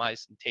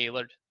customized and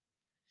tailored.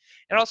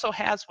 It also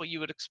has what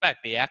you would expect,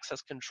 the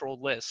access control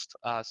list,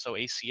 so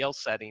ACL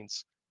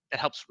settings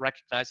that helps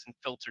recognize and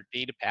filter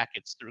data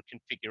packets through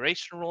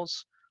configuration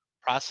rules,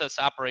 process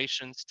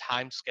operations,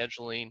 time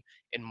scheduling,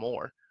 and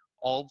more.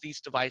 All of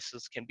these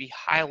devices can be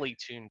highly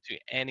tuned to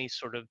any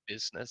sort of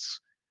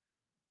business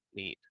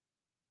need.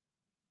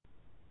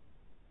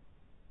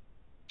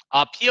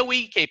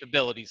 PoE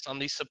capabilities on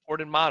the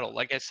supported model.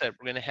 Like I said,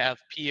 we're going to have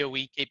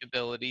PoE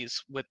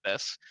capabilities with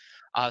this.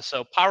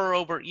 So power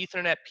over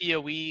Ethernet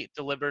PoE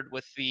delivered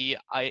with the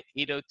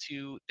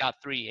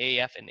 802.3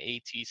 AF and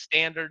AT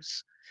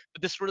standards.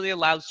 But this really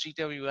allows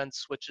GWN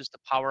switches to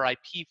power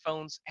IP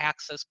phones,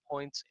 access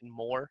points, and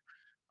more.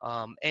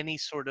 Any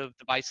sort of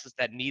devices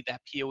that need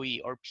that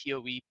PoE or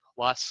PoE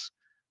plus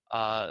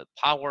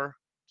power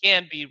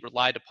can be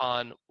relied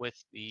upon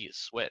with the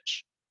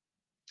switch.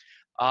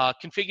 The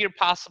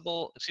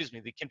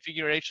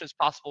configuration is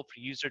possible for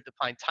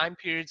user-defined time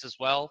periods as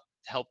well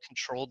to help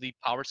control the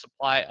power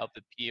supply of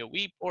the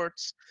PoE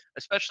ports,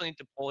 especially in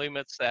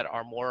deployments that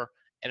are more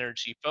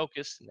energy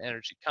focused and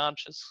energy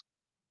conscious.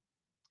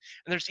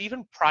 And there's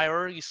even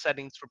priority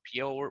settings for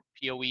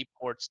PoE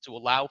ports to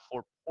allow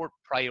for port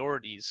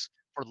priorities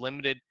for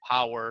limited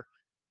power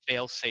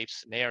fail-safe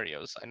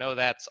scenarios. I know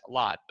that's a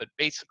lot, but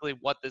basically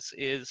what this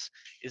is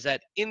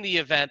that in the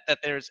event that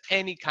there's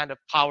any kind of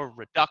power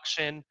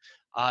reduction,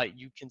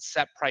 you can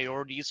set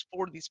priorities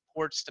for these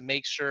ports to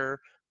make sure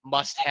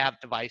must-have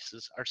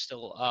devices are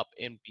still up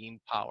and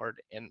being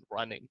powered and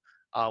running,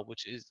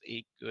 which is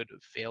a good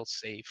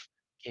fail-safe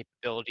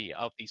capability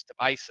of these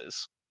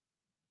devices.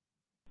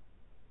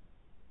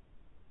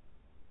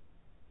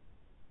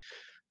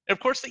 And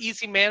of course, the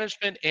easy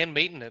management and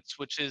maintenance,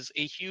 which is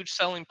a huge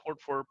selling point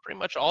for pretty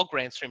much all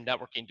Grandstream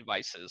networking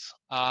devices.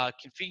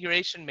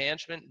 Configuration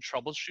management and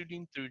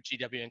troubleshooting through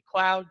GWN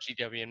Cloud,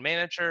 GWN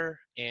Manager,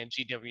 and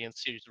GWN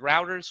series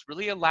routers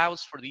really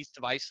allows for these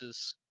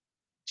devices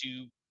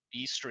to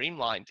be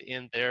streamlined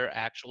in their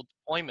actual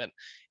deployment.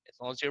 As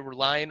long as you're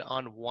relying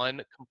on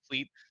one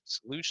complete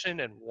solution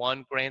and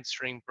one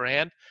Grandstream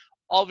brand,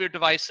 all of your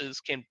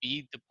devices can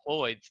be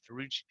deployed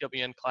through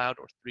GWN Cloud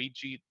or through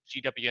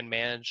GWN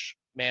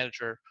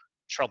Manager,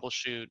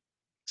 Troubleshoot,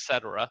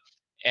 etc.,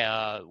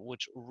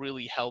 which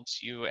really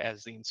helps you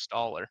as the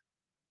installer.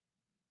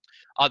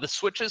 The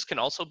switches can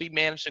also be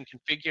managed and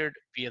configured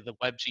via the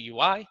Web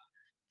GUI,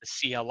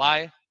 the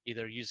CLI,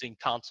 either using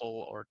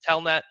console or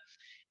telnet,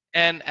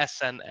 and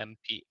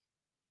SNMP.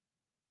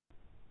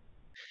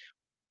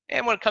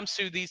 And when it comes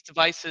to these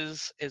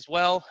devices as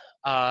well,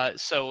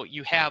 so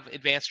you have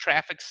advanced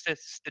traffic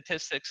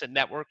statistics and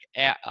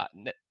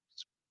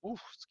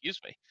excuse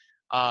me.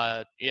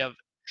 You have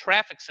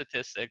traffic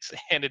statistics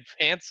and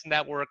advanced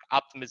network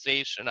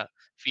optimization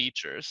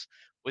features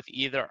with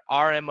either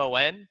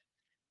RMON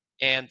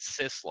and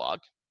syslog,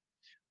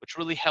 which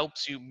really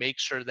helps you make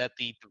sure that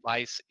the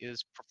device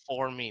is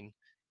performing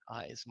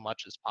as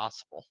much as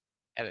possible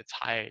at its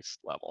highest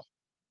level.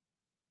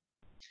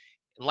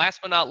 And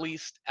last but not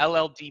least,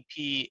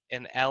 LLDP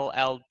and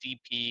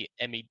LLDP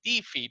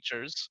MED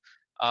features.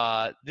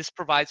 This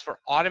provides for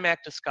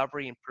automatic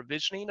discovery and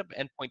provisioning of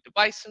endpoint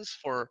devices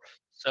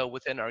so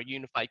within our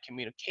unified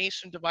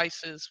communication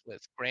devices with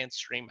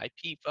Grandstream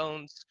IP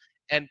phones,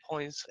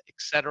 endpoints,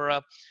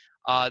 etc.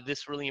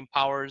 This really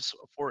empowers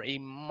for a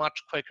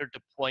much quicker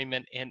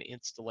deployment and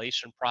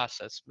installation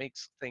process,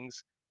 makes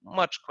things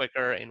much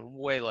quicker and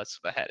way less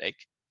of a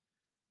headache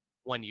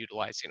when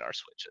utilizing our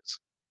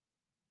switches.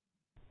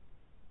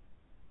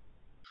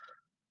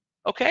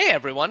 Okay,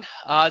 everyone.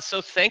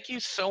 So thank you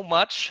so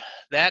much.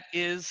 That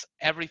is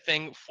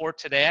everything for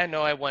today. I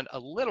know I went a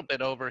little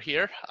bit over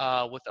here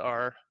with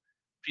our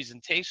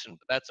presentation,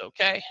 but that's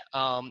okay.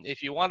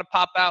 If you want to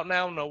pop out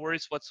now, no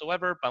worries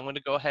whatsoever. But I'm going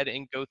to go ahead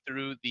and go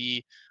through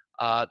the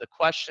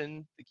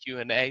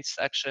Q&A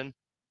section.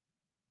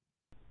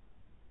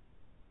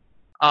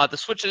 The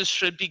switches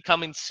should be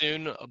coming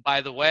soon,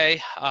 by the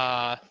way.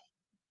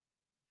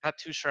 Not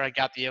too sure I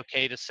got the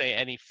okay to say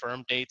any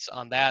firm dates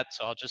on that,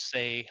 so I'll just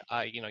say,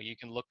 you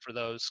can look for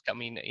those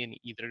coming in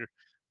either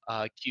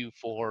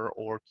Q4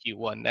 or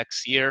Q1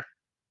 next year.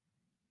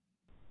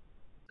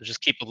 So just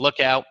keep a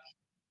lookout.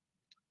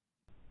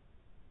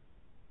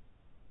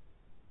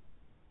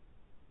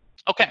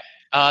 Okay,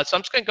 so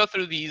I'm just going to go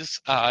through these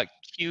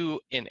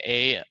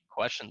Q&A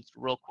questions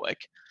real quick.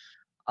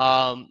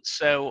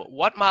 So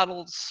what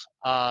models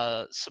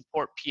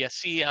support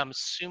PSE? I'm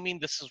assuming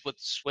this is with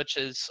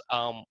switches.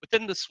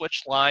 Within the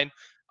switch line,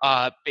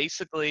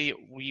 basically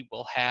we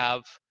will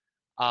have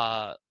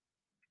uh,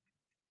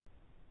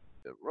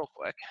 real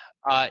quick,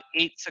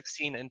 8,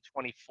 16, and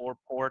 24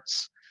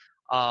 ports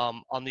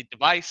on the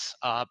device.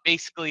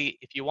 Basically,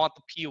 if you want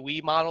the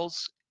PoE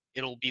models,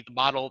 it'll be the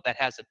model that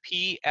has a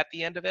P at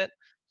the end of it.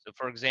 So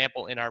for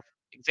example, in our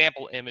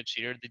example image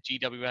here, the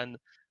GWN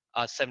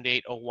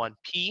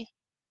 7801P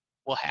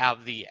will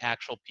have the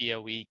actual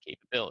PoE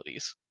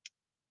capabilities.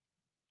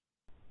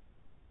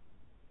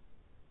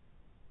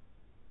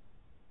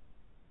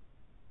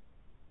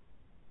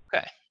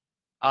 Okay.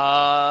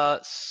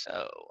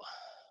 So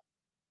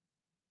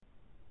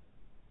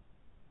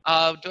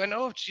do I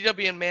know if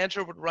GWN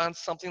Manager would run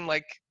something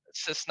like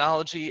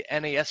Synology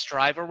NAS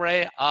drive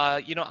array?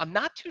 I'm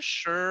not too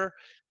sure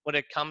when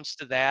it comes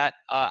to that.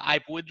 I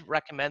would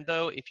recommend,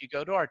 though, if you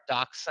go to our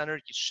doc center,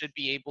 you should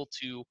be able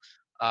to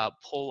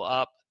pull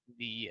up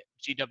the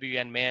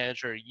GWN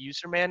Manager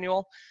user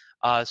manual.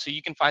 So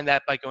you can find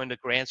that by going to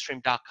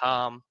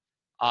grandstream.com.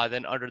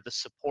 Then under the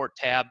support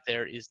tab,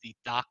 there is the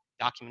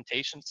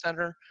documentation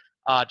center.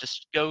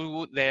 Just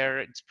go there.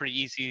 It's pretty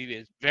easy.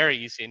 It's very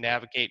easy to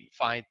navigate and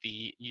find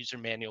the user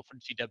manual for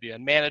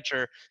GWN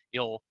Manager.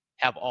 You'll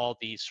have all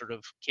the sort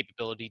of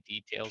capability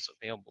details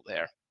available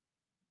there.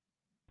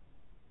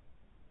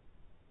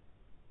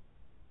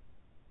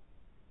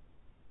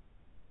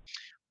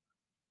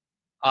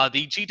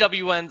 The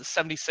GWN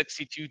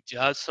 7062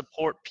 does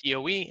support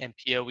PoE and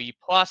PoE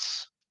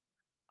Plus,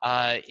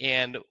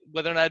 and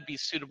whether or not it'd be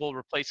suitable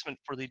replacement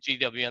for the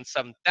GWN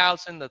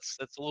 7000, that's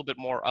a little bit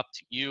more up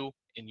to you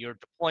in your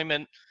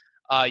deployment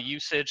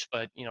usage,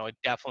 but it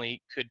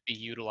definitely could be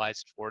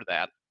utilized for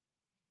that.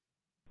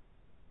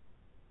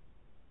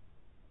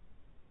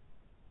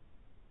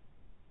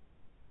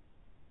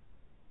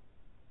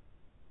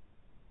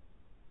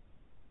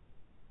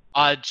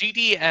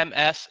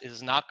 GDMS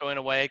is not going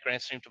away,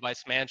 Grandstream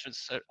Device Management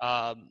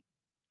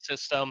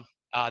System.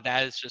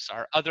 That is just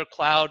our other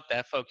cloud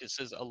that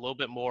focuses a little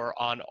bit more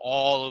on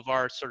all of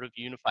our sort of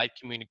unified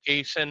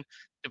communication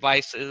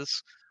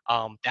devices.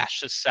 That's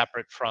just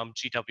separate from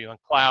GWN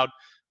Cloud.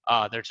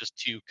 They're just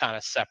two kind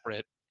of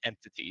separate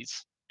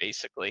entities,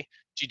 basically.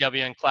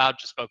 GWN Cloud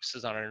just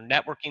focuses on our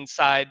networking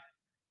side.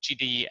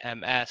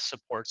 GDMS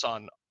supports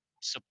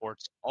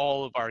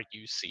all of our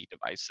UC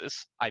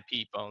devices,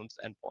 IP phones,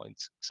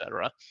 endpoints,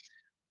 etc.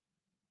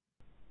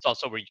 It's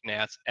also where you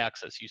can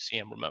access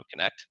UC and Remote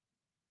Connect.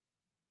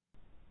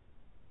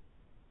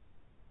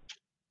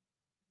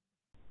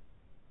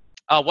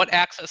 What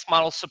access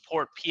models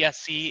support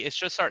PSE? It's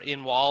just our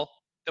in-wall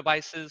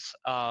devices.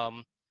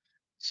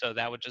 So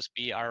that would just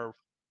be our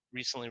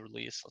recently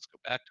released. Let's go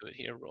back to it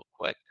here real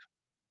quick.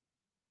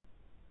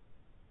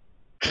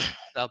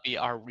 That'll be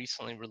our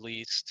recently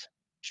released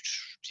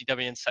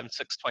GWN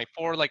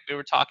 7624, like we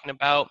were talking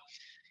about.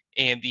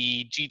 And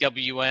the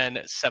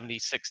GWN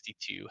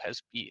 7062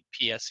 has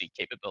PSE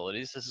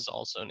capabilities. This is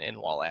also an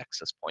in-wall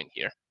access point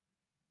here.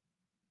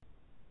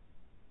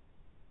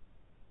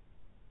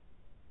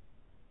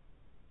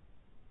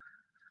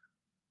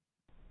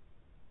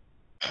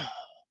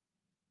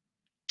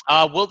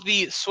 Will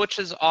the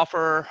switches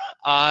offer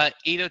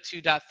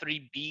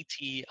 802.3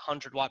 BT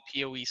 100-watt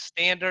PoE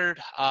standard?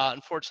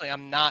 Unfortunately,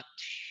 I'm not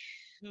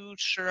too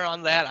sure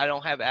on that. I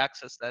don't have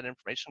access to that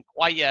information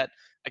quite yet.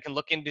 I can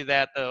look into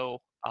that,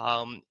 though,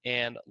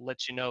 and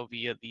let you know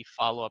via the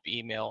follow-up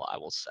email I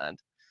will send.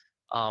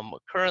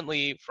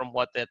 Currently, from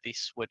what that the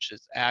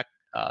switches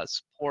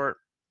support,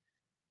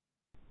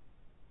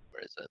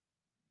 where is it?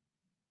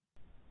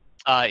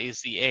 Is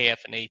the AF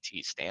and AT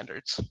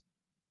standards.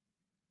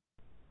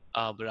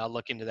 but I'll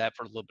look into that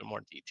for a little bit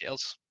more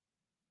details.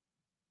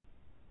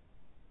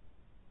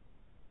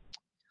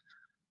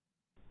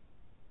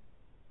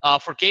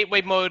 For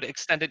gateway mode,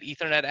 extended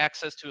Ethernet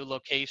access to a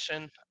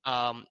location,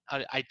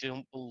 I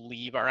don't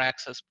believe our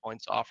access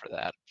points offer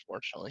that,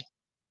 unfortunately.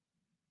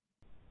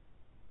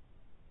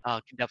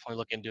 Can definitely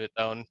look into it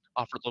though and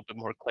offer a little bit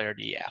more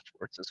clarity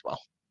afterwards as well.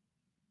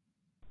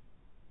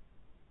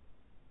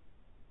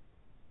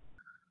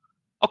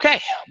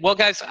 Okay, well,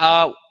 guys,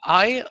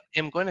 I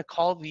am going to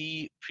call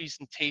the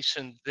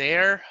presentation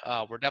there.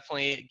 We're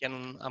definitely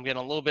getting, I'm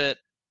getting a little bit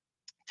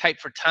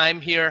tight for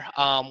time here.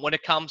 When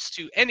it comes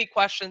to any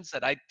questions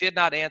that I did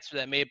not answer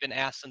that may have been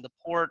asked in the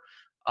port,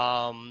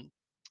 um,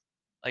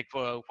 like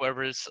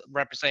whoever's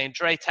representing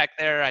Dre Tech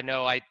there, I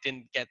know I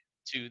didn't get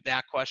to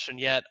that question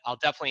yet. I'll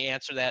definitely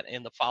answer that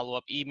in the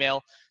follow-up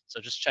email. So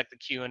just check the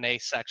Q&A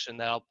section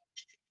that I'll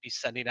be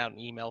sending out an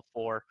email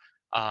for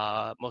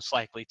most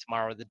likely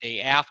tomorrow or the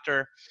day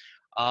after.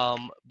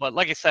 But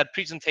like I said,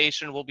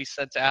 presentation will be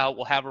sent out.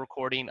 We'll have a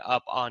recording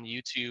up on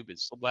YouTube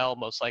as well,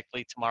 most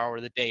likely tomorrow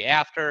or the day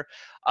after.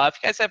 If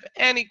you guys have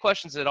any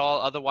questions at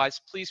all, otherwise,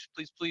 please,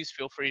 please, please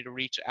feel free to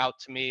reach out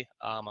to me.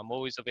 I'm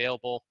always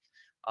available.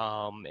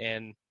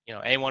 And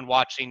anyone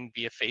watching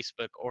via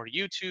Facebook or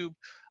YouTube,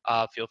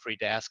 feel free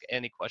to ask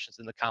any questions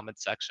in the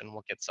comments section.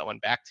 We'll get someone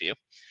back to you.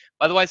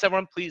 Otherwise,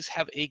 everyone, please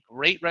have a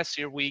great rest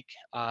of your week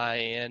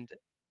and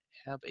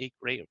have a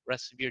great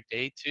rest of your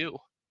day too.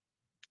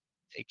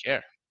 Take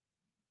care.